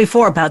heard that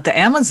before about the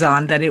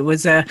Amazon, that it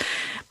was a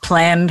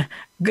planned,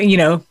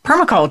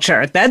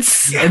 permaculture.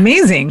 That's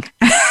amazing.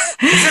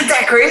 Isn't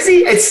that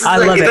crazy? I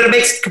love it. But it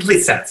makes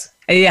complete sense.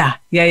 Yeah.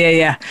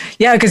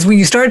 Because when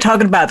you started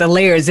talking about the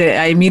layers,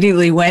 I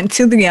immediately went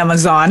to the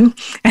Amazon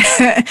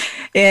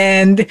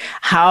and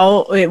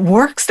how it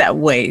works that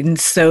way and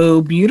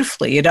so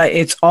beautifully.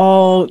 It's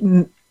all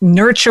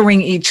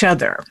nurturing each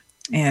other.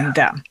 And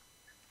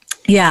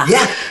yeah.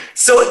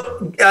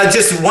 So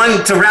just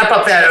one to wrap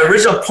up that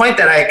original point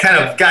that I kind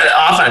of got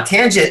off on a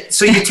tangent.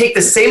 So you take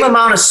the same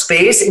amount of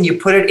space and you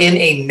put it in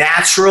a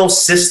natural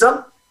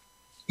system,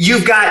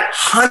 you've got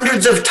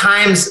hundreds of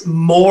times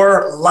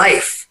more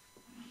life.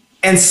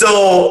 And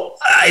so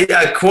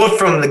a quote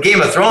from the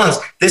Game of Thrones,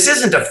 this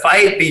isn't a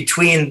fight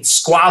between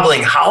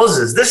squabbling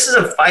houses. This is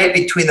a fight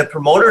between the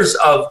promoters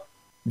of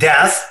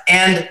death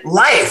and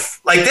life.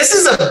 Like, this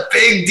is a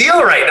big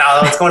deal right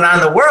now, what's going on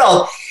in the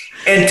world.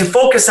 And to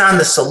focus on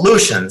the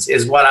solutions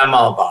is what I'm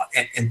all about.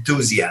 And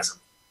enthusiasm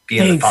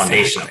being the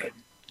foundation of it.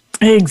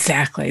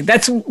 Exactly.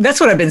 That's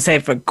what I've been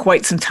saying for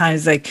quite some time.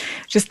 Is like,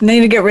 just need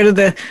to get rid of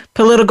the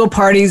political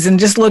parties and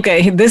just look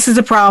at, this is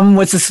a problem,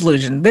 what's the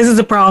solution? This is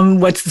a problem,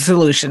 what's the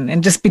solution?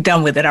 And just be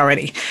done with it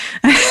already.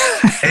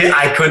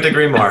 I couldn't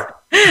agree more.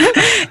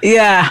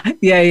 Yeah.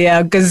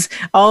 Because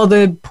all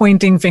the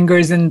pointing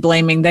fingers and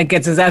blaming, that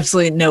gets us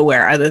absolutely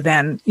nowhere other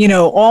than,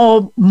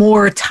 all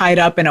more tied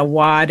up in a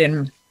wad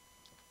and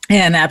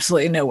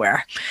absolutely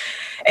nowhere.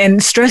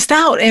 And stressed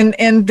out.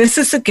 And this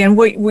is, again,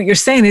 what you're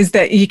saying is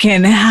that you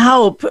can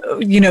help,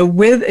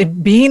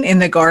 with being in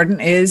the garden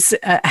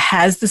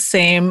has the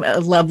same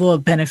level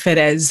of benefit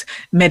as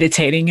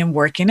meditating and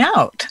working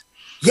out.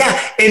 Yeah,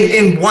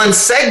 in one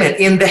segment,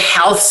 in the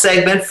health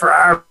segment for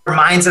our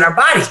minds and our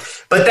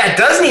bodies. But that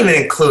doesn't even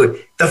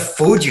include the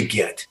food you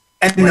get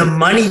and the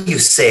money you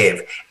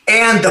save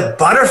and the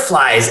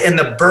butterflies and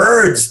the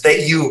birds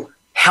that you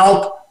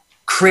help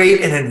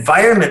create an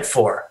environment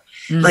for.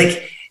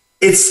 Like,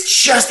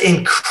 it's just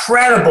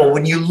incredible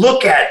when you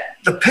look at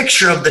the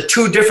picture of the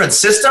two different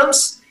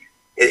systems.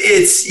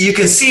 You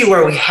can see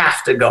where we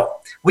have to go.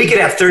 We could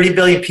have 30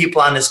 billion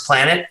people on this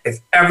planet if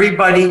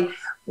everybody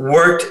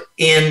worked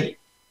in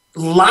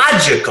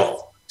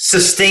logical,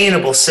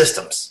 sustainable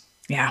systems.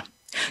 Yeah.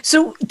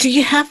 So do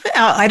you have,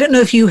 I don't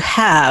know if you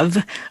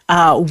have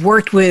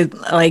worked with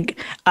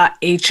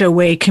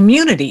HOA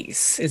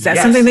communities. Is that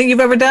something that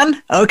you've ever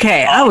done?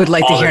 Okay. I would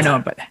like to hear more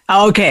about that.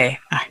 Okay.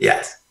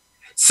 Yes.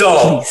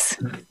 So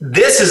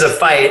this is a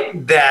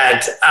fight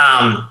that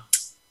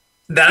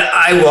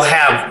I will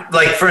have.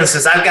 Like, for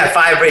instance, I've got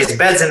 5 raised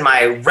beds in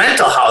my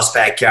rental house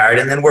backyard,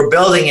 and then we're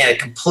building a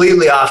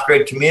completely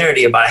off-grid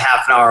community about a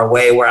half an hour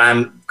away where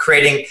I'm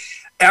creating.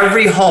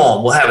 Every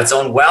home will have its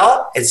own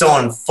well, its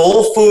own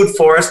full food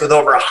forest with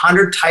over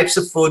 100 types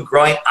of food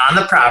growing on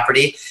the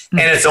property, and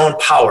its own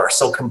power.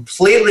 So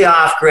completely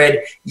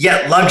off-grid,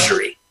 yet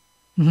luxury,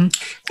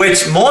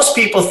 which most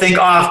people think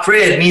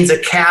off-grid means a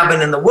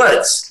cabin in the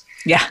woods.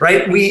 Yeah.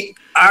 Right.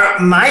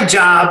 My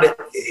job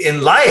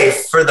in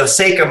life, for the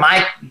sake of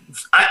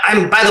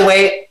I'm, by the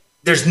way,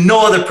 there's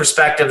no other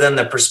perspective than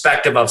the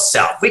perspective of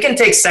self. We can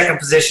take second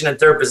position and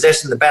third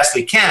position the best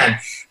we can,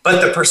 but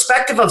the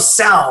perspective of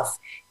self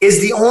is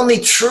the only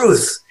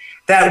truth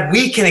that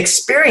we can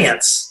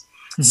experience.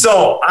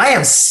 So I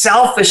am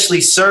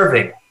selfishly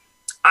serving.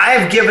 I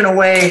have given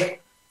away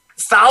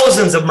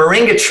thousands of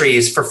moringa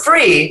trees for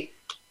free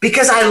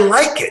because I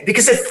like it,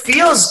 because it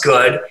feels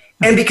good.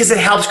 And because it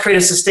helps create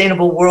a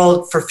sustainable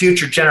world for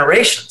future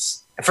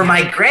generations and for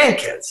my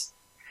grandkids,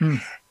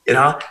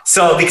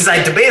 So because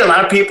I debate a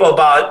lot of people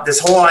about this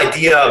whole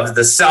idea of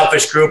the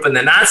selfish group and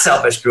the not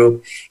selfish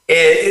group,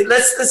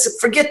 let's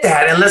forget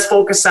that and let's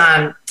focus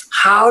on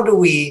how do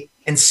we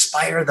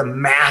inspire the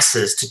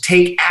masses to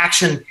take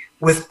action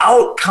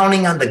without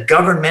counting on the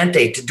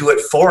governmente to do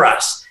it for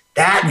us.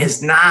 That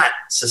is not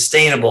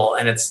sustainable,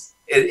 and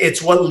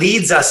it's what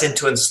leads us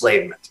into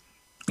enslavement.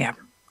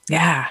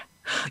 Yeah.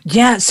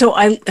 Yeah, so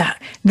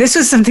this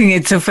was something.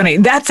 It's so funny.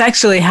 That's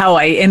actually how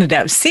I ended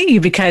up seeing you,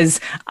 because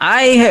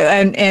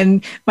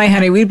and my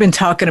honey, we've been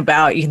talking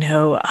about,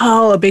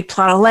 a big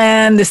plot of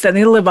land, this, that, and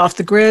they live off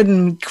the grid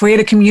and create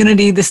a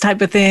community, this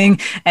type of thing.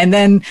 And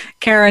then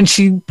Karen,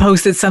 she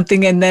posted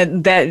something, and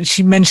then that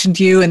she mentioned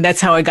you, and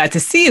that's how I got to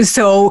see you.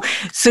 So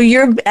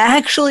you're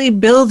actually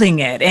building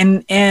it,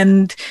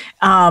 and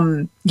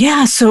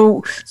yeah,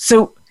 so.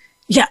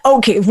 Yeah.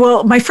 Okay.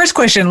 Well, my first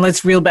question,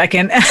 let's reel back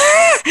in,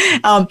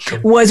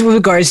 was with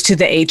regards to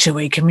the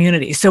HOA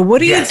community. So what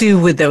do you do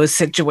with those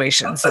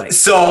situations?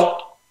 So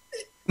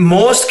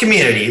most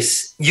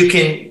communities, you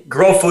can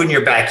grow food in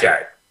your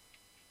backyard.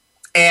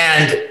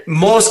 And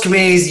most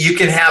communities, you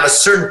can have a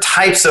certain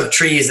types of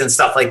trees and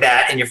stuff like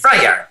that in your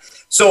front yard.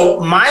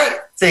 So my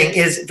thing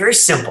is very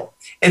simple.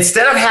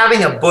 Instead of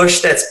having a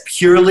bush that's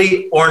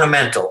purely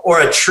ornamental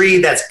or a tree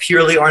that's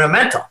purely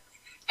ornamental,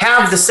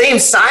 have the same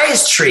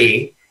size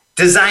tree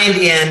designed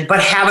in,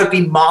 but have it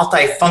be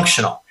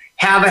multifunctional.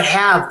 Have it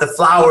have the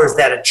flowers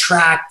that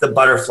attract the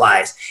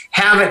butterflies.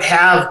 Have it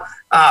have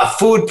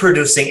food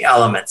producing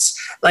elements.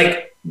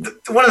 Like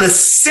one of the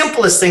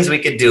simplest things we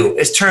could do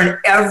is turn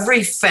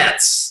every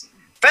fences,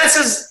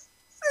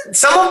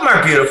 some of them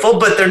are beautiful,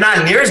 but they're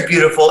not near as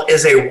beautiful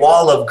as a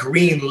wall of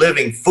green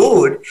living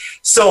food.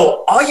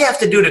 So all you have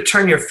to do to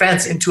turn your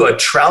fence into a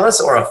trellis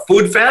or a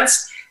food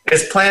fence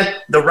is plant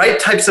the right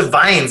types of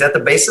vines at the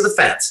base of the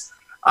fence.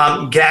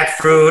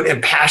 Jackfruit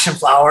and passion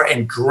flower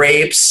and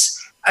grapes.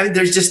 I mean,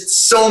 there's just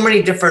so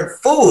many different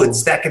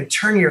foods that can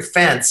turn your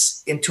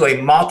fence into a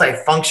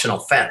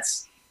multifunctional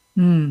fence.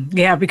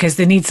 Yeah, because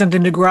they need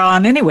something to grow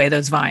on anyway,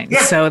 those vines.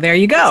 Yeah. So there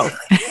you go.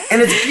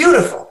 And it's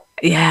beautiful.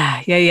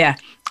 Yeah.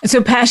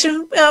 So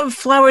passion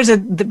flowers,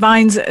 the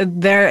vines,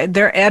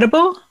 they're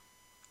edible?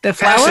 The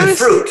flowers? Passion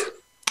fruit.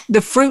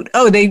 The fruit.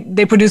 Oh,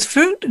 they produce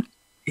fruit?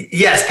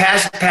 Yes,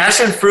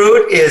 passion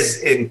fruit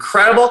is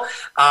incredible.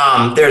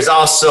 There's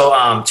also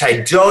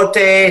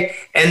chayote,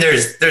 and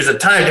there's a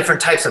ton of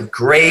different types of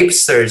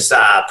grapes. There's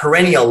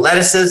perennial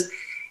lettuces,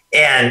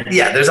 and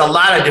yeah, there's a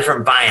lot of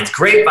different vines.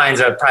 Grapevines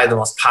are probably the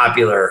most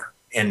popular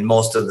in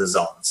most of the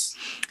zones.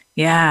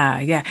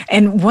 Yeah.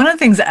 And one of the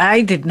things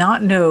I did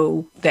not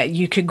know that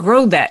you could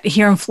grow that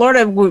here in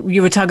Florida.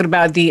 You were talking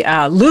about the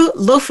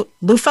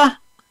loofah.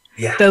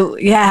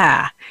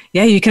 Yeah.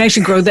 Yeah. You can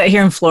actually grow that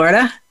here in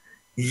Florida.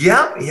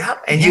 Yep.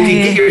 And you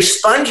can get your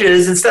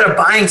sponges, instead of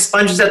buying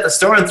sponges at the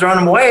store and throwing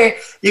them away,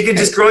 you can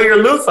just grow your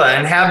loofah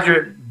and have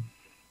your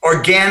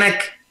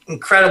organic,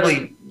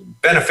 incredibly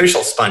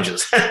beneficial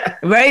sponges.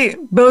 Right.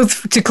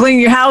 Both to clean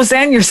your house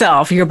and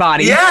yourself, your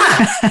body.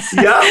 Yeah.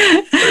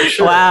 For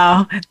sure.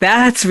 Wow.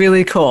 That's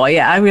really cool.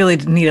 Yeah. I really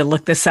need to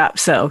look this up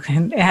so I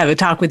can have a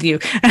talk with you.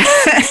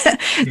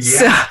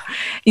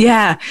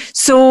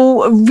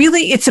 So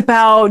really it's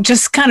about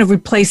just kind of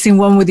replacing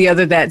one with the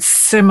other that's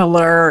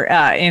similar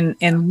in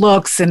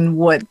looks and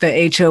what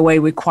the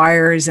HOA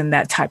requires and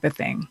that type of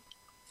thing.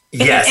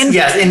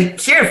 Yes. And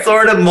here in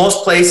Florida,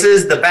 most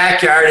places, the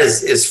backyard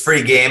is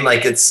free game.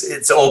 Like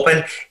it's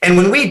open. And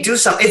when we do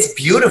something, it's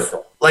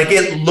beautiful. Like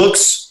it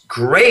looks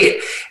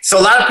great. So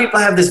a lot of people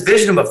have this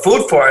vision of a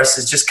food forest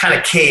is just kind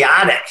of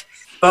chaotic.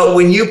 But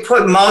when you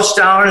put mulch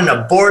down and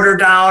a border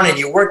down and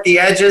you work the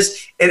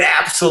edges, it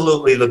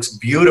absolutely looks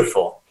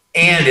beautiful.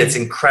 And it's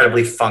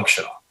incredibly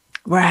functional.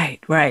 Right.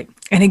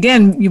 And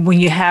again, when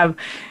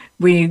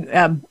we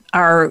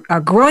are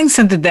growing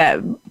something that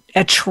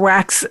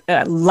attracts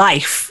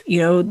life,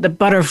 the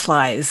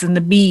butterflies and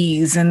the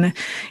bees and,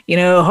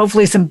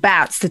 hopefully some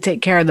bats to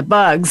take care of the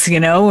bugs,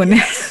 and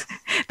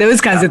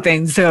those kinds of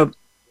things. So,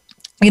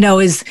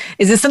 is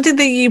it something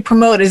that you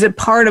promote? Is it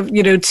part of,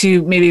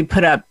 to maybe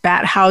put up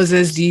bat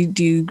houses?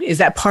 Is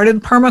that part of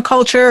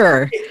permaculture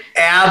or?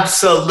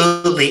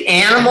 Absolutely.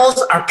 Animals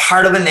are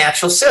part of a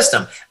natural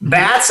system.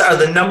 Bats are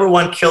the number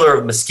one killer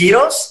of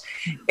mosquitoes.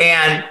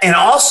 And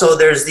also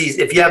there's these,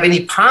 if you have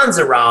any ponds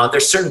around,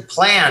 there's certain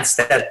plants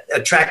that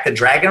attract the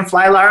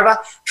dragonfly larva.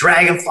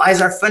 Dragonflies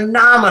are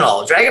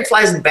phenomenal.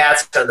 Dragonflies and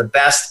bats are the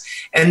best.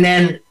 And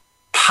then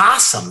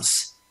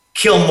possums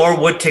kill more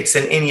wood ticks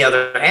than any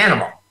other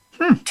animal.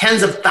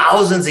 Tens of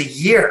thousands a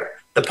year.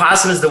 The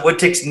possum is the wood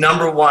tick's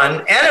number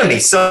one enemy.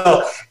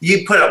 So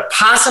you put up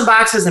possum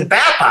boxes and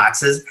bat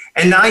boxes,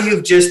 and now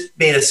you've just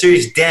made a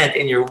serious dent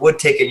in your wood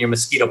tick and your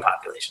mosquito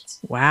populations.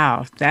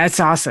 Wow, that's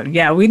awesome.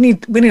 Yeah, we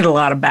need a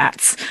lot of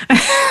bats.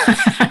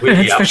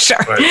 That's for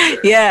sure.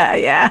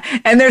 Yeah.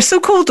 And they're so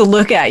cool to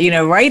look at,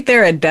 right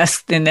there at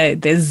dusk, and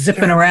they're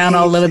zipping around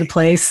all over the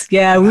place.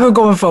 Yeah, we were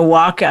going for a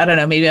walk, I don't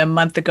know, maybe a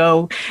month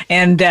ago,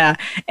 and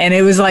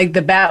it was like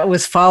the bat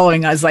was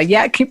following us. Like,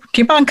 yeah,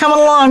 keep on coming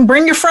along.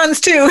 Bring your friends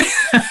too.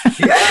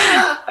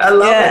 Yeah, I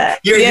love it.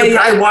 You're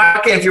probably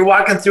walking, if you're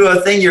walking through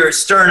a thing, you're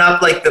stirring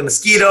up like the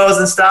mosquitoes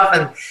and stuff,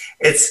 and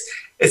it's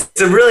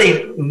a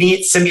really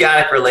neat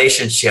symbiotic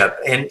relationship.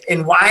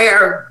 And why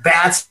are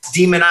bats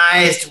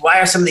demonized?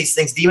 Why are some of these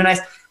things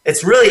demonized?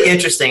 It's really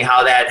interesting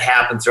how that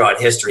happened throughout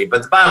history.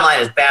 But the bottom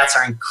line is bats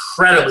are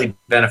incredibly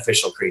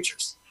beneficial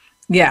creatures.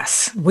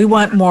 Yes, we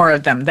want more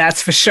of them.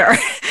 That's for sure.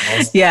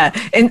 Yeah.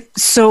 And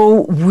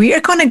so we are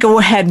going to go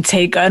ahead and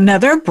take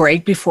another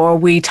break before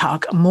we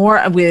talk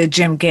more with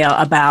Jim Gale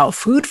about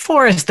food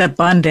forest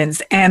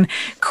abundance and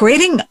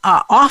creating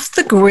off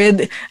the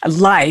grid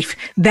life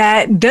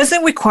that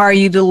doesn't require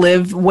you to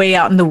live way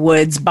out in the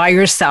woods by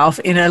yourself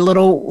in a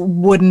little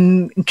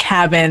wooden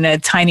cabin, a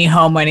tiny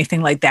home or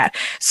anything like that.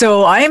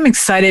 So I am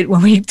excited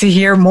to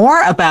hear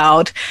more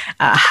about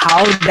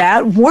how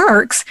that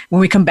works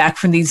when we come back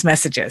from these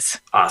messages.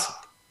 Awesome.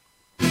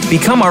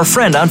 Become our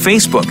friend on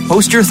Facebook.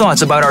 Post your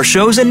thoughts about our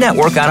shows and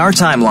network on our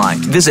timeline.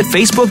 Visit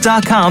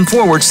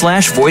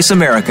facebook.com/Voice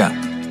America.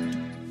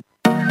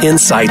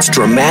 Insight's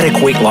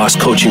dramatic weight loss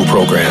coaching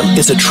program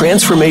is a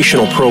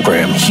transformational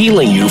program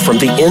healing you from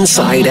the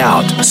inside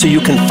out so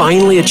you can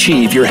finally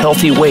achieve your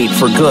healthy weight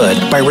for good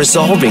by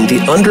resolving the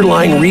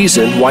underlying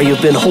reason why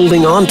you've been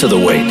holding on to the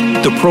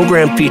weight. The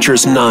program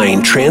features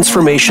 9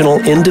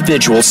 transformational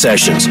individual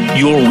sessions.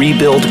 You'll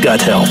rebuild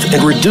gut health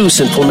and reduce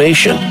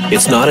inflammation.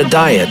 It's not a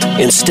diet.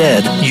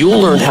 Instead, you'll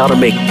learn how to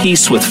make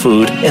peace with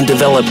food and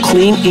develop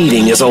clean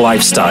eating as a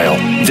lifestyle.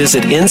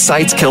 Visit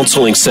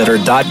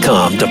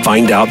insightscounselingcenter.com to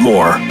find out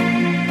more.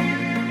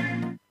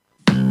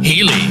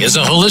 Healy is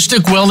a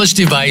holistic wellness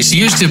device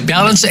used to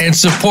balance and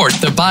support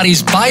the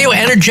body's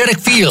bioenergetic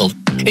field.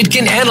 It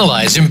can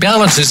analyze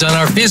imbalances on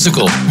our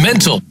physical,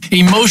 mental,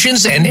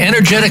 emotions, and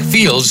energetic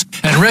fields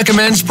and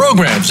recommends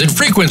programs and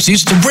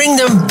frequencies to bring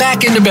them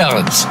back into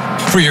balance.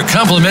 For your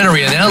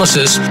complimentary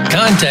analysis,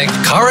 contact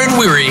Karen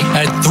Weary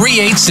at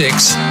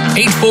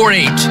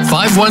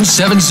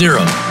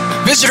 386-848-5170.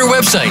 Visit her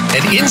website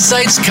at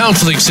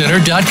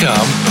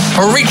insightscounselingcenter.com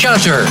or reach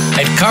out to her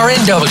at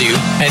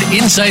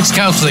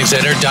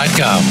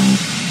karenw@insightscounselingcenter.com.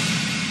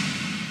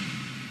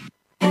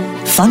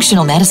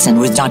 Functional Medicine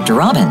with Dr.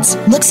 Robbins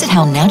looks at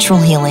how natural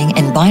healing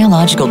and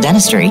biological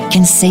dentistry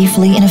can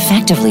safely and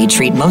effectively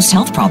treat most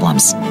health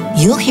problems.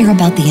 You'll hear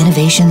about the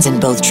innovations in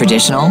both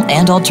traditional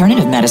and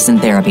alternative medicine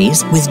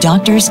therapies with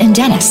doctors and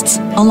dentists,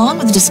 along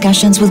with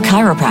discussions with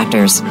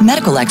chiropractors,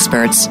 medical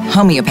experts,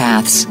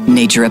 homeopaths,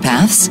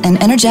 naturopaths,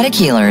 and energetic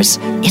healers.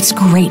 It's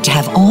great to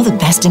have all the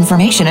best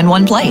information in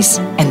one place.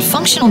 And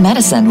Functional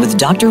Medicine with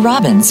Dr.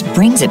 Robbins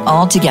brings it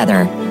all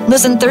together.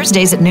 Listen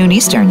Thursdays at noon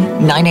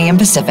Eastern, 9 a.m.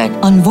 Pacific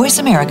on Voice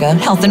America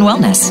Health and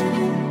Wellness.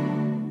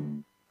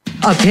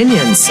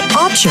 Opinions,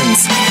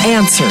 options,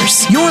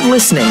 answers. You're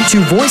listening to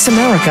Voice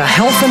America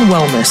Health and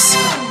Wellness.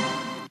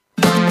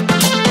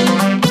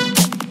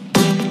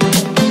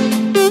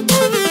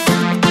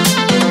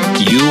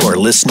 You are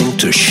listening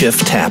to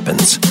Shift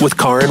Happens with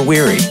Karen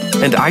Weary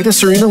and Ida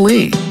Serena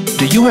Lee.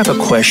 Do you have a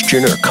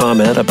question or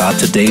comment about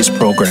today's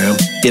program?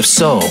 If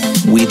so,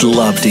 we'd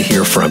love to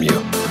hear from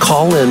you.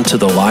 Call in to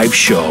the live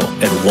show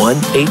at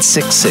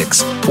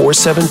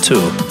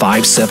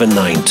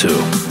 1-866-472-5792.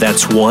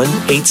 That's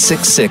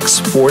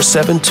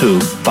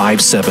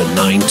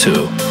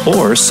 1-866-472-5792.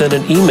 Or send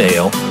an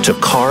email to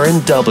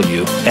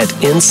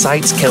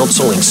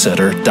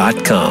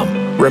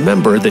karenw@insightscounselingcenter.com.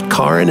 Remember that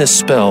Karen is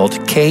spelled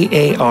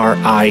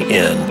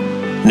Karin.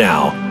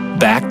 Now,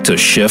 back to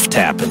Shift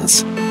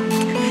Happens.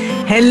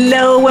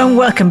 Hello and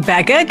welcome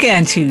back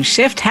again to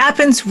Shift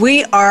Happens.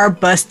 We are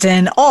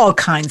busting all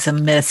kinds of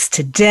myths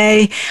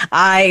today.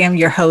 I am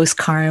your host,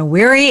 Karen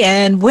Weary,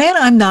 and when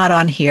I'm not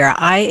on here,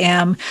 I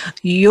am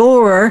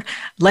your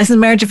licensed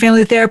marriage and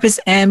family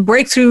therapist and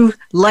breakthrough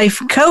life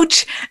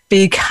coach,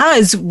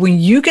 because when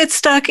you get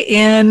stuck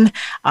in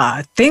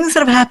things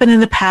that have happened in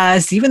the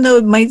past, even though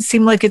it might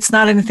seem like it's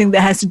not anything that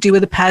has to do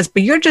with the past,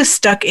 but you're just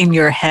stuck in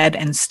your head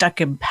and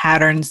stuck in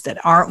patterns that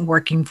aren't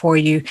working for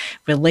you,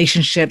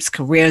 relationships,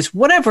 careers,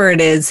 whatever it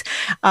is,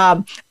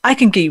 I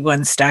can get you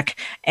unstuck,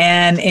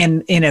 and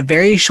in a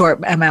very short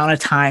amount of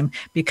time,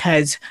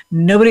 because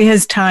nobody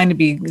has time to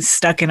be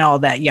stuck in all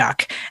that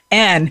yuck.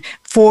 And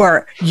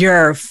for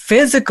your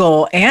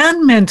physical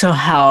and mental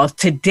health,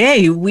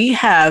 today we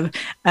have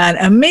an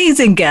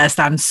amazing guest.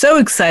 I'm so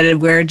excited.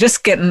 We're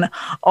just getting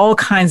all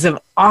kinds of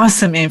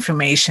awesome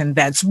information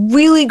that's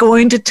really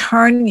going to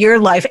turn your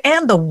life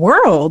and the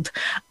world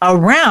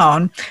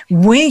around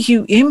when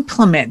you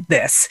implement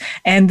this.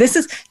 And this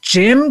is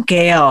Jim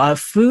Gale of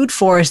Food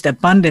Forest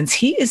Abundance.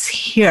 He is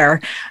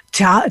here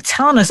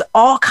telling us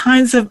all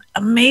kinds of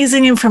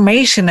amazing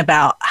information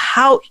about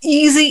how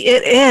easy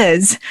it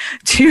is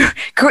to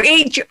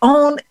create your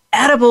own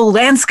edible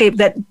landscape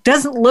that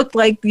doesn't look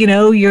like,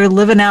 you're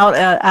living out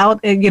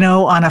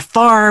on a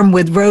farm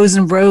with rows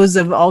and rows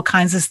of all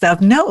kinds of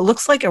stuff. No, it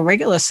looks like a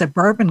regular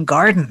suburban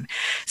garden.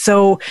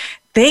 So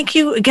thank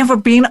you again for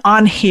being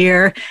on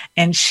here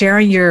and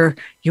sharing your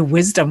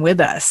wisdom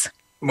with us.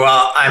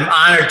 Well, I'm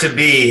honored to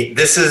be.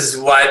 This is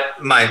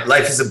what my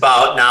life is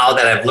about now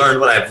that I've learned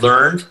what I've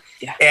learned.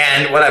 Yeah.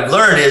 And what I've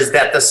learned is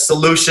that the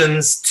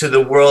solutions to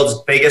the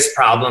world's biggest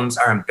problems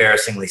are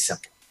embarrassingly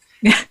simple.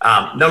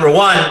 Number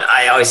one,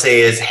 I always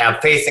say, is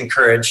have faith and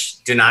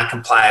courage. Do not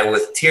comply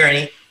with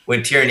tyranny.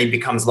 When tyranny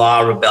becomes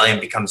law, rebellion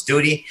becomes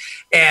duty.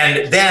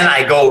 And then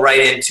I go right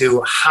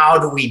into how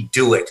do we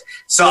do it?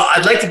 So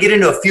I'd like to get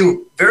into a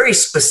few very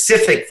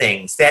specific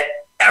things that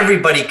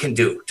everybody can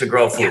do to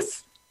grow food.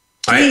 Yes.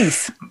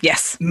 Please. Right?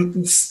 Yes.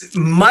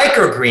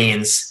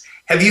 Microgreens.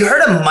 Have you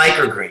heard of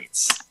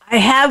microgreens? I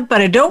have,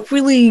 but I don't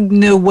really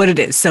know what it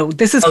is. So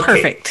this is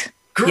perfect.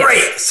 Great.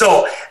 Yes.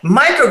 So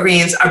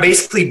microgreens are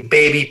basically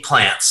baby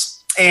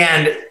plants.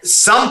 And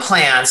some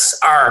plants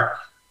are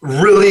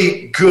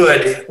really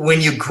good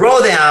when you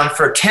grow them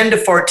for 10 to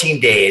 14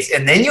 days,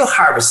 and then you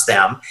harvest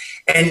them.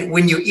 And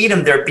when you eat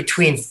them, they're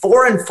between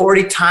 4 and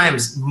 40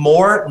 times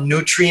more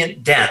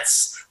nutrient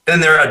dense than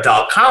their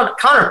adult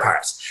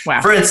counterparts.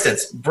 Wow. For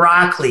instance,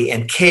 broccoli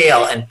and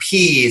kale and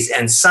peas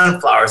and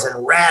sunflowers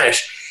and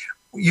radish.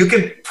 You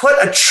can put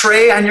a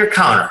tray on your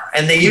counter,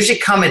 and they usually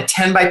come in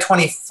 10 by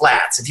 20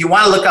 flats. If you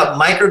want to look up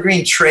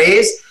microgreen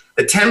trays,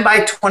 the 10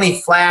 by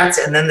 20 flats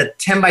and then the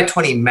 10 by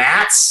 20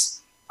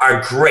 mats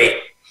are great.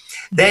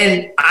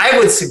 Then I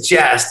would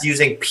suggest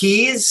using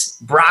peas,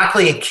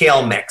 broccoli, and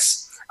kale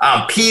mix.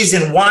 Peas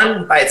in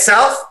one by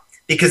itself,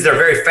 because they're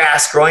very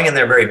fast growing and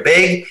they're very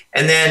big,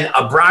 and then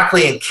a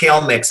broccoli and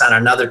kale mix on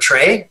another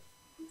tray.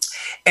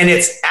 And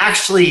it's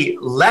actually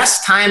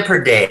less time per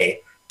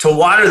day to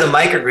water the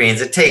microgreens.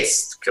 It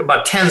takes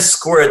about 10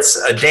 squirts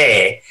a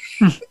day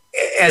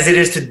as it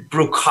is to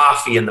brew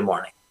coffee in the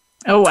morning.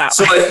 Oh, wow.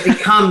 So it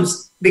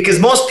becomes, because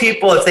most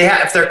people, if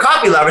they're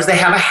coffee lovers, they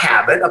have a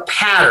habit, a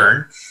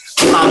pattern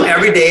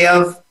every day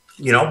of,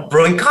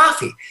 brewing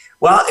coffee.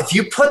 Well, if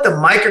you put the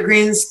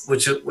microgreens,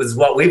 which was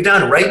what we've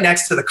done, right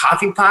next to the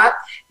coffee pot,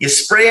 you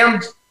spray them.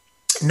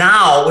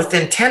 Now,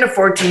 within 10 to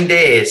 14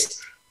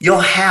 days, you'll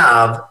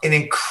have an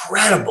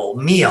incredible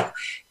meal.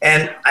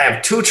 And I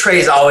have 2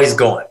 trays always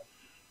going.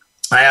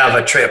 I have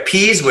a tray of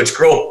peas, which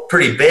grow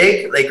pretty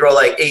big. They grow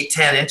like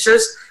 8-10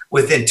 inches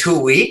within 2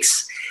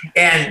 weeks.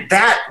 And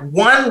that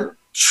one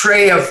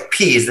tray of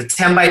peas, the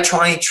 10 by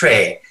 20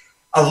 tray,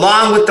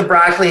 along with the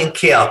broccoli and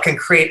kale, can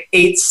create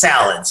 8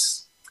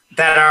 salads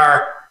that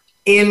are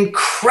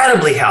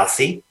incredibly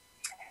healthy.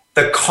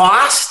 The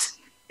cost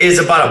is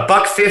about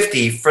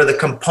 $1.50 for the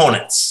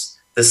components,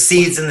 the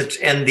seeds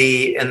and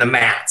the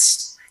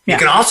mats. Yeah. You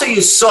can also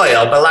use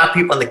soil, but a lot of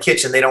people in the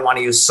kitchen, they don't want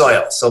to use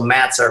soil. So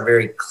mats are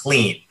very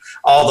clean,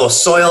 although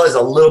soil is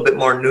a little bit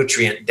more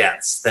nutrient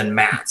dense than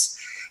mats.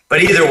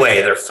 But either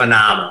way, they're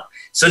phenomenal.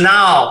 So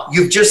now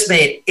you've just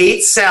made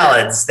 8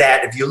 salads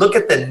that, if you look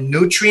at the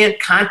nutrient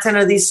content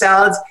of these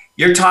salads,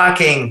 you're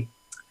talking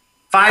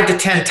 5 to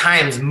 10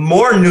 times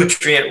more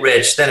nutrient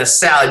rich than a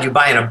salad you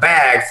buy in a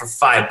bag for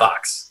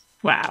 $5.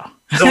 Wow.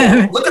 So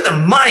look at the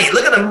money.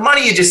 Look at the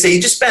money you just say.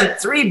 You just spent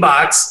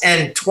 $3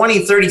 and 20,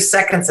 30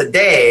 seconds a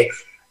day.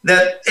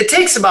 It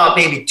takes about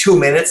maybe 2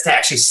 minutes to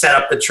actually set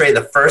up the tray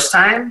the first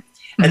time.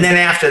 And then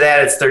after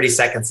that, it's 30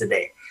 seconds a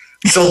day.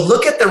 So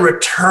look at the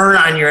return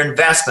on your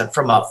investment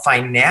from a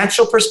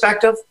financial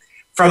perspective,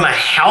 from a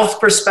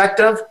health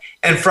perspective,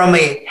 and from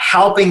a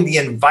helping the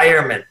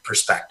environment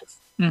perspective.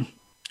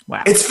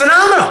 Wow. It's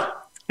phenomenal.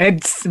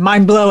 It's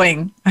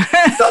mind-blowing.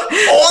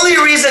 The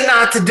only reason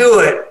not to do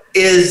it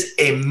is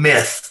a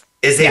myth,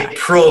 is a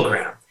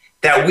program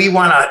that we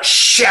want to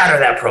shatter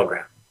that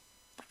program.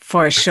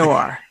 For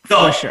sure.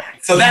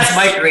 So that's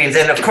microgreens.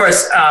 And of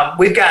course,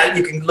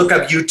 you can look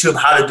up YouTube,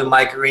 how to do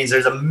microgreens.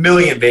 There's a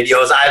million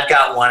videos. I've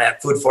got one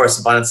at Food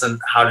Forest Abundance on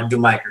how to do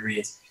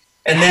microgreens.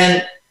 And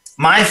then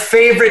my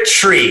favorite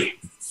tree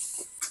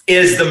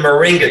is the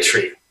moringa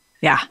tree.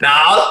 Yeah.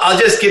 Now, I'll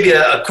just give you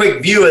a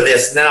quick view of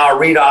this, and then I'll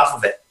read off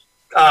of it.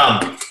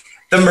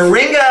 The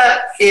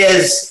moringa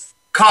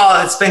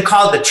it's been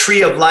called the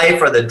tree of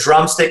life, or the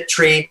drumstick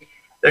tree.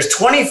 There's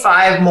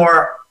 25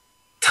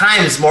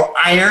 times more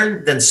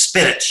iron than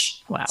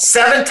spinach. Wow.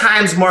 7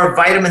 times more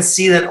vitamin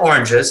C than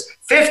oranges,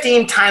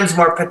 15 times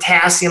more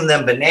potassium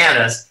than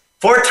bananas,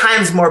 4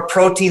 times more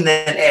protein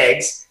than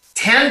eggs,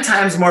 10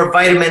 times more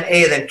vitamin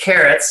A than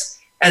carrots,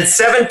 and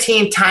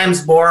 17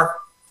 times more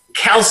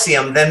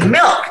calcium than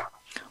milk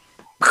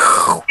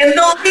in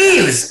the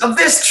leaves of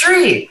this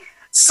tree.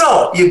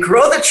 So you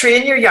grow the tree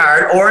in your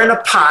yard or in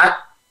a pot.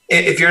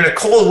 If you're in a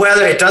cold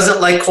weather, it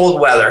doesn't like cold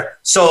weather.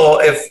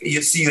 So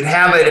you'd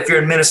have it, if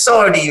you're in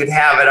Minnesota, you'd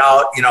have it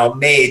out,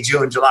 May,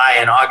 June, July,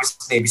 and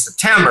August, maybe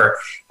September.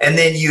 And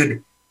then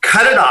you'd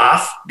cut it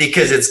off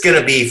because it's going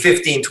to be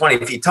 15,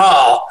 20 feet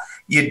tall.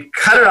 You'd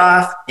cut it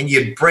off and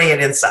you'd bring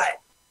it inside.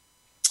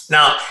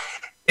 Now,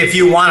 if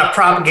you want to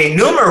propagate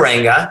new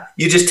moringa,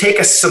 you just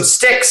take some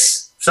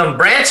sticks, some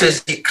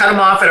branches, you cut them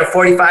off at a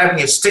 45 and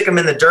you stick them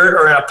in the dirt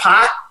or in a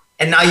pot,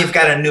 and now you've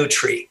got a new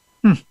tree.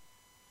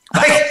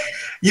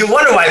 You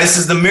wonder why this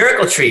is the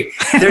miracle tree.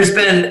 There's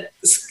been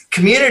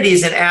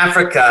communities in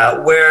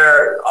Africa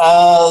where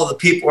all the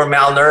people were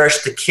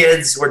malnourished, the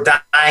kids were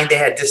dying, they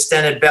had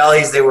distended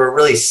bellies, they were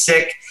really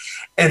sick.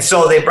 And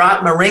so they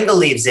brought moringa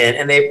leaves in,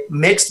 and they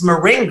mixed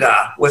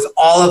moringa with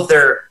all of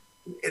their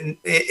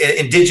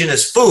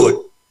indigenous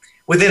food.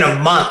 Within a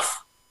month,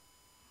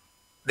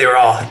 they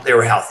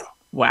were healthy.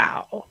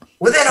 Wow.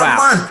 Within a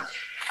month.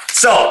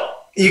 So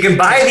you can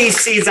buy these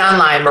seeds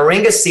online,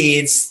 moringa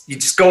seeds. You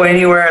just go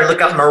anywhere and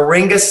look up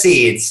moringa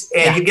seeds,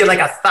 and you get like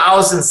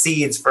 1,000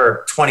 seeds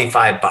for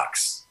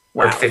 $25.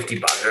 or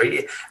 $50.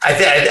 I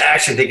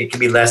actually think it can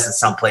be less in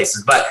some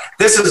places, but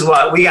this is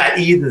what we got.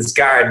 Eden's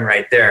Garden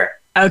right there.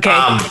 Okay.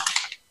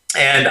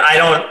 And I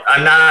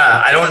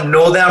don't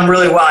know them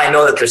really well. I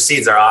know that their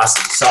seeds are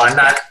awesome. So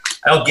I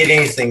don't get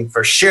anything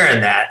for sharing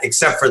that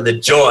except for the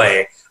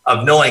joy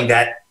of knowing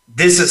that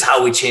this is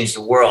how we change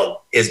the world,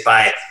 is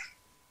by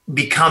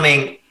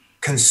becoming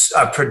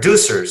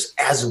producers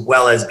as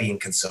well as being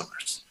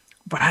consumers.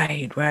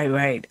 Right.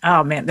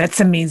 Oh man,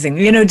 that's amazing.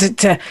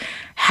 To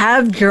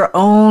have your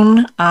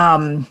own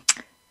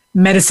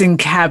medicine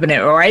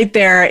cabinet right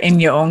there in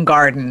your own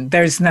garden.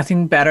 There's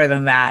nothing better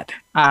than that.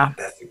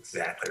 That's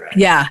exactly right.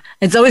 Yeah.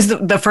 It's always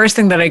the first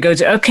thing that I go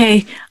to.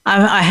 Okay,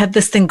 I have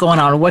this thing going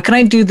on. What can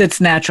I do that's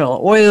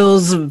natural?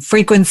 Oils,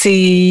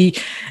 frequency,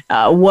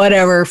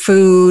 whatever,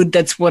 food.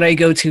 That's what I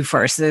go to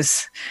first.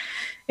 It's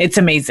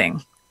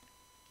amazing.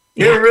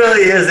 It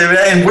really is.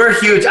 And we're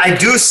huge. I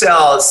do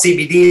sell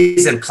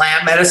CBDs and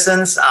plant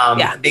medicines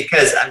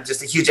because I'm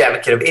just a huge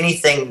advocate of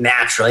anything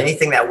natural,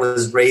 anything that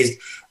was raised.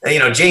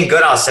 Jane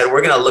Goodall said,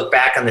 we're going to look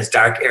back on this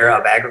dark era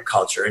of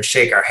agriculture and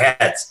shake our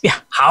heads. Yeah.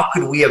 How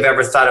could we have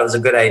ever thought it was a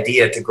good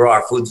idea to grow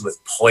our foods with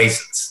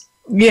poisons?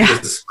 Yeah. She is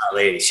a smart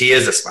lady. She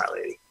is a smart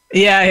lady.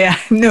 Yeah.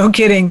 No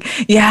kidding.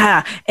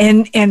 Yeah.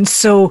 And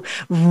so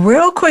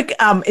real quick,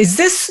 is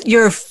this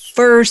your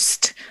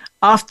first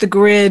off the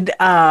grid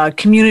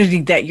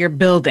community that you're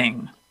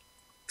building?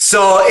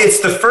 So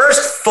it's the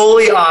first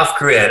fully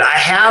off-grid. I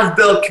have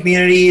built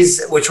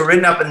communities which were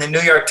written up in the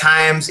New York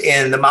Times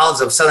in the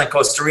mountains of southern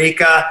Costa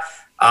Rica,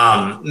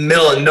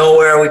 middle of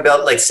nowhere. We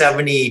built like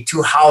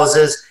 72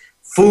 houses,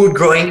 food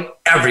growing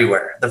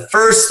everywhere. The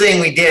first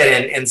thing we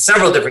did in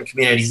several different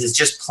communities is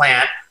just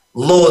plant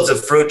loads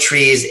of fruit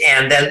trees,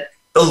 and then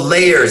the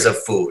layers of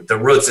food, the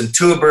roots and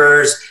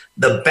tubers,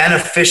 the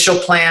beneficial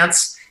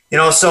plants.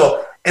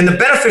 And the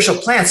beneficial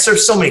plants serve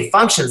so many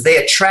functions. They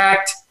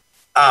attract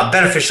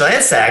beneficial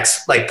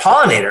insects like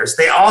pollinators.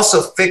 They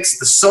also fix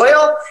the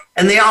soil,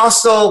 and they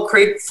also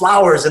create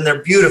flowers, and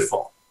they're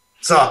beautiful.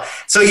 So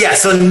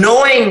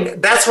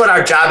knowing that's what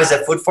our job is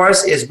at Food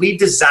Forest, is we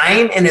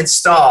design and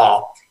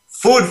install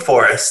food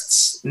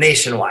forests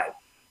nationwide.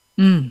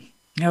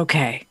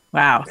 Okay.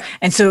 Wow.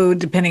 And so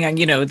depending on,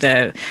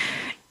 the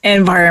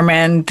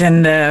environment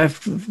and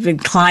the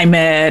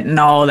climate and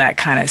all that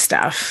kind of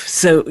stuff.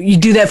 So you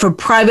do that for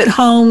private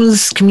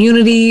homes,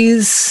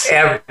 communities?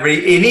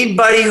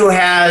 Anybody who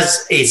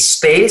has a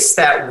space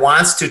that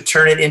wants to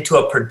turn it into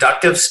a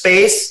productive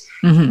space,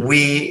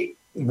 we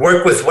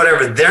work with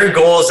whatever their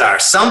goals are.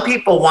 Some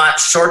people want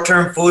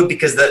short-term food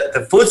because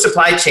the food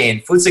supply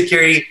chain, food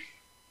security,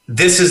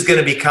 this is going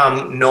to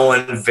become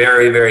known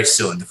very, very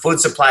soon. The food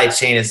supply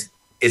chain is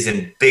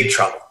in big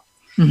trouble.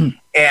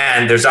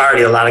 And there's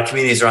already a lot of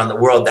communities around the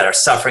world that are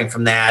suffering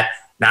from that.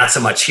 Not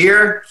so much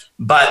here,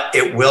 but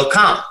it will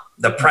come.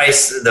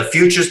 The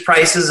futures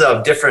prices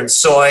of different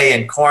soy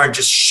and corn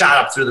just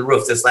shot up through the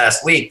roof this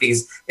last week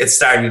because it's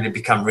starting to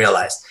become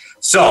realized.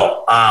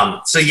 So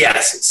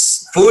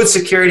yes, food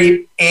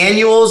security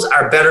annuals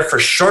are better for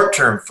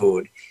short-term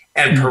food,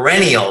 and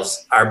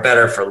perennials are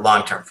better for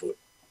long-term food.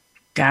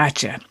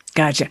 Gotcha.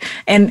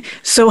 And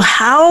so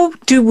how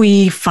do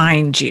we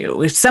find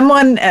you? If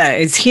someone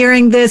is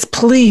hearing this,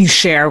 please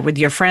share with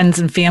your friends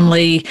and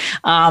family,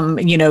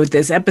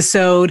 this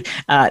episode.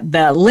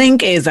 The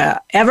link is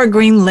a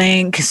evergreen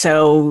link.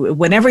 So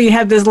whenever you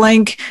have this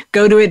link,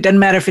 go to it. Doesn't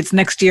matter if it's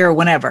next year or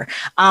whenever.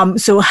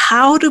 So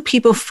how do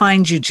people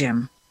find you,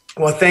 Jim?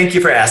 Well, thank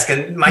you for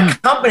asking. My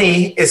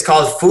company is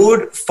called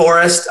Food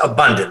Forest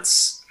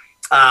Abundance.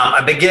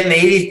 I've been getting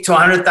 80 to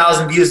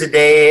 100,000 views a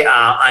day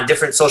on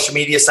different social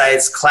media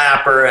sites,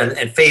 Clapper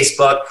and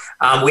Facebook.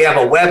 We have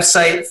a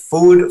website,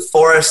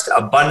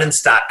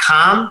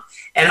 foodforestabundance.com.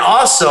 And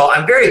also,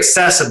 I'm very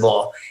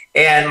accessible.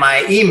 And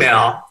my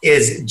email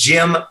is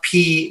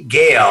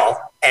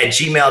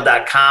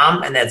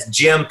jimpgale@gmail.com. And that's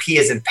Jim, P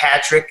as in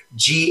Patrick,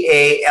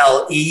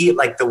 Gale,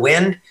 like the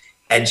wind,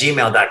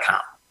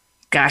 @gmail.com.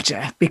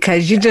 Gotcha.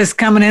 Because you're just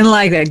coming in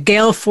like a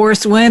gale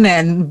force wind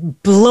and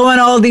blowing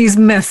all these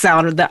myths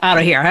out of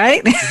here,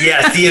 right?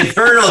 Yes, the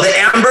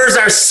embers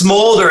are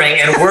smoldering,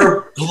 and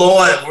we're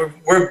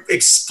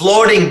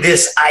exploding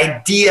this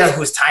idea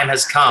whose time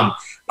has come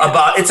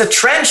about it's a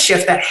trend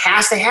shift that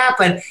has to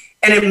happen,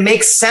 and it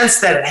makes sense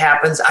that it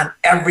happens on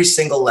every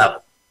single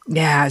level.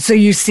 Yeah. So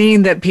you've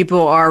seen that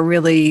people are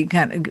really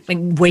kind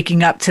of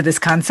waking up to this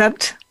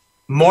concept?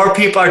 More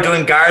people are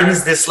doing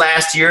gardens this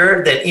last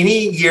year than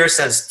any year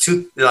since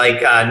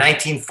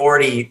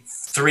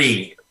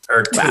 1943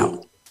 or 2.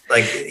 Wow.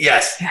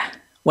 Yes.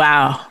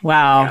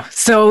 Wow.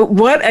 So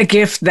what a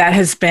gift that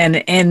has been.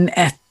 And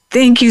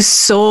thank you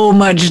so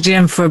much,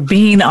 Jim, for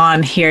being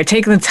on here,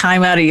 taking the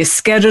time out of your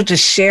schedule to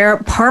share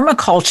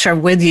permaculture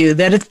with you.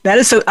 That is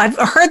so, I've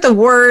heard the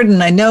word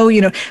and I know,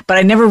 but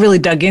I never really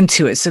dug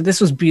into it. So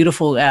this was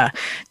beautiful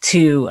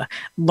to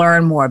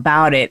learn more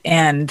about it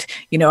and,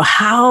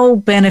 how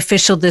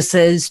beneficial this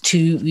is to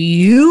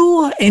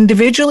you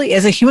individually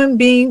as a human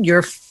being,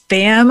 your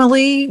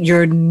family,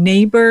 your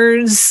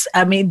neighbors.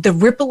 I mean, the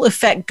ripple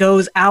effect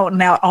goes out and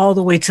out all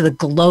the way to the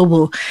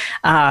global,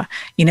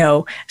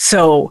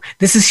 so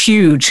this is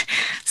huge.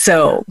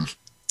 So,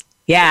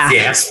 yeah.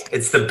 Yes,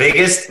 it's the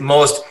biggest,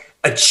 most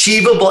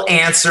achievable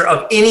answer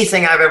of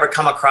anything I've ever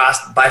come across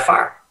by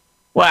far.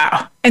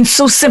 Wow. And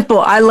so simple.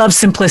 I love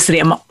simplicity.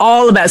 I'm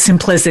all about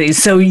simplicity.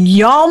 So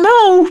y'all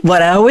know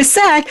what I always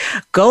say.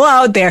 Go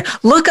out there,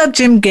 look up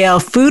Jim Gale,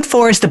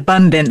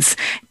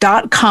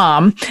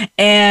 foodforestabundance.com,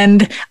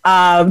 and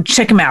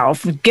check him out.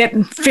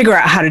 Figure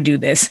out how to do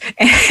this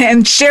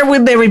and share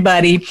with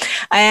everybody.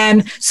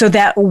 And so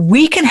that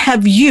we can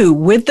have you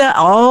with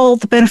all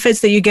the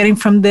benefits that you're getting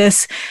from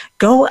this,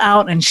 go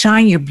out and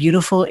shine your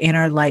beautiful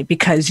inner light,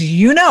 because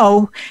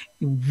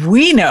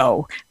we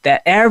know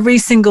that every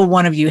single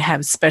one of you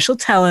have special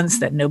talents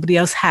that nobody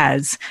else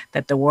has,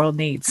 that the world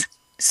needs.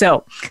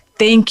 So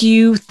thank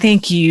you,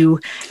 Thank Jim.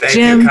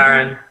 you,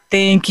 Karen.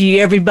 Thank you,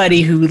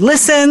 everybody who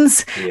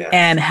listens, Yes.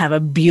 and have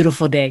a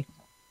beautiful day.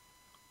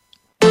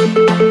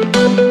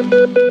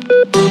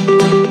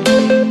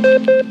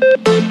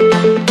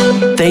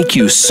 Thank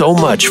you so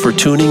much for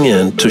tuning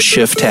in to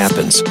Shift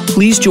Happens.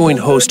 Please join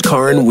host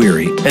Karen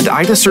Weary and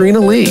Ida Serena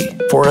Lee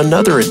for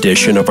another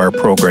edition of our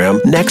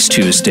program next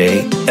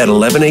Tuesday at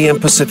 11 a.m.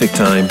 Pacific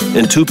Time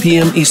and 2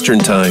 p.m. Eastern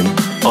Time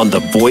on the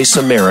Voice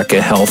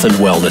America Health and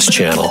Wellness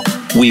channel.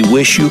 We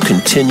wish you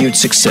continued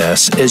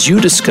success as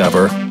you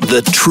discover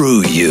the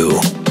true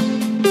you.